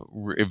some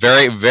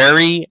very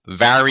very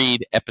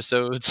varied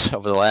episodes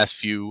over the last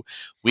few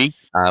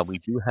weeks. We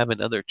do have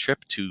another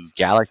trip to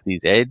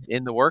Galaxy's Edge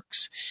in the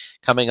works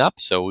coming up,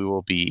 so we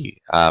will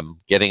be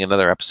getting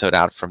another episode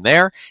out from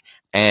there.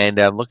 And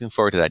I'm looking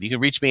forward to that. You can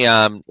reach me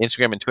on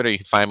Instagram and Twitter. You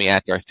can find me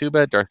at Darth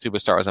Tuba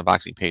Star Wars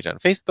Unboxing page on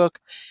Facebook.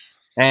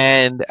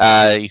 And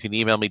you can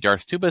email me,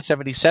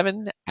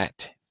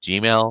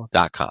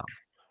 darthtuba77@gmail.com.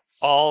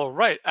 All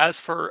right. As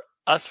for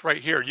us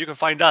right here, you can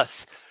find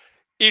us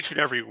each and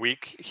every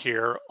week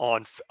here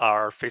on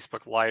our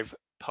Facebook Live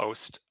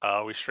post.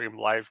 We stream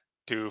live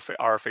to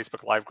our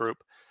Facebook Live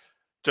group.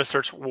 Just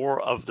search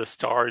War of the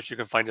Stars. You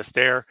can find us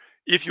there.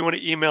 If you want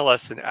to email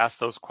us and ask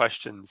those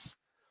questions,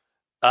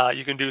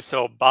 you can do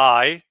so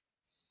by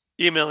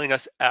emailing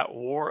us at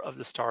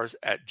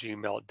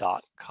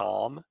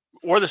warofthestars@gmail.com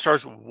or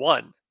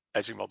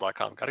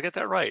thestars1@gmail.com. Got to get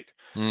that right.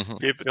 Mm-hmm.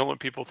 People don't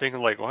want people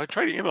thinking like, well, I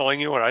tried emailing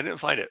you and I didn't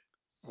find it.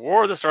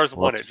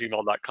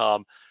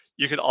 warofthestars1@gmail.com.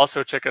 You can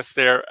also check us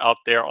out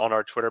there on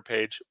our Twitter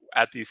page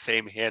at the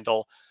same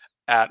handle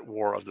at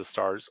War of the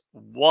Stars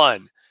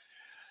 1.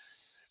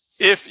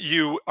 If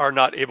you are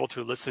not able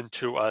to listen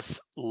to us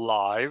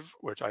live,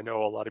 which I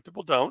know a lot of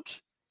people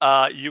don't,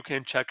 you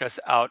can check us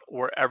out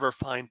wherever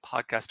fine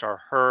podcasts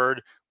are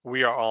heard.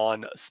 We are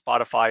on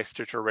Spotify,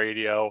 Stitcher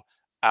Radio,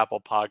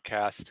 Apple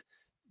Podcast,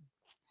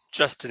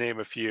 just to name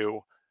a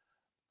few.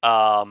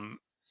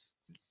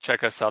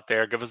 Check us out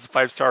there. Give us a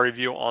 5-star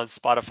review on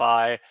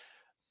Spotify.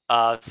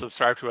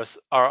 Subscribe to us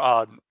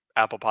on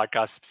Apple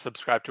Podcasts.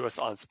 Subscribe to us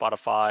on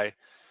Spotify.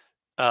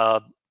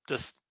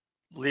 Just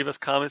leave us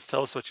comments.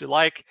 Tell us what you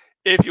like.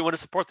 If you want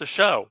to support the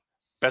show,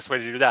 best way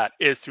to do that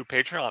is through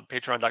Patreon,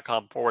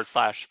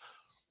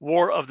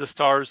 patreon.com/War of the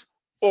Stars,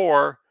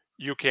 or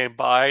you can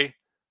buy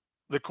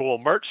the cool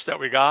merch that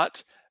we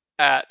got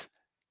at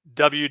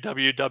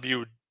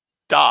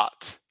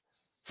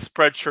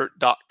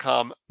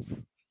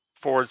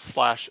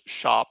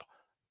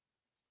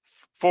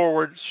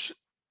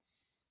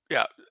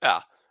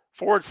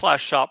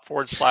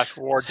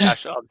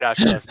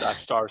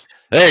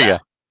There you go.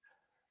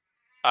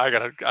 I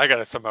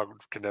gotta somehow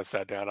condense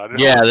that down.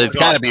 There's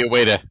got to be a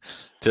way to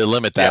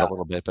limit that a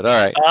little bit, but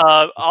all right.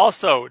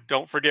 Also,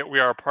 don't forget we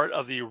are a part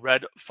of the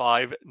Red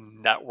 5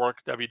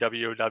 Network,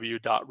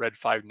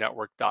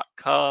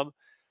 www.red5network.com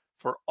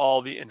for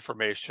all the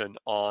information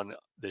on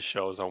the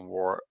shows on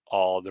War,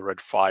 all the Red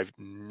 5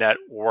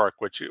 Network,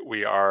 which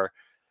we are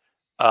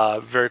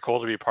very cool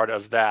to be part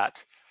of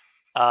that.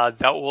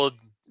 That will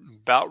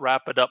about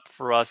wrap it up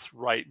for us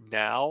right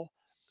now.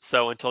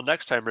 So until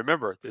next time,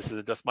 remember, this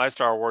isn't just my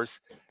Star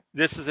Wars.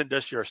 This isn't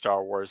just your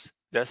Star Wars.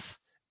 This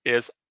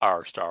is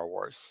our Star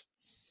Wars.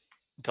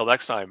 Until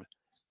next time,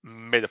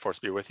 may the Force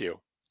be with you.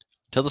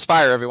 Till the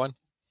spire, everyone.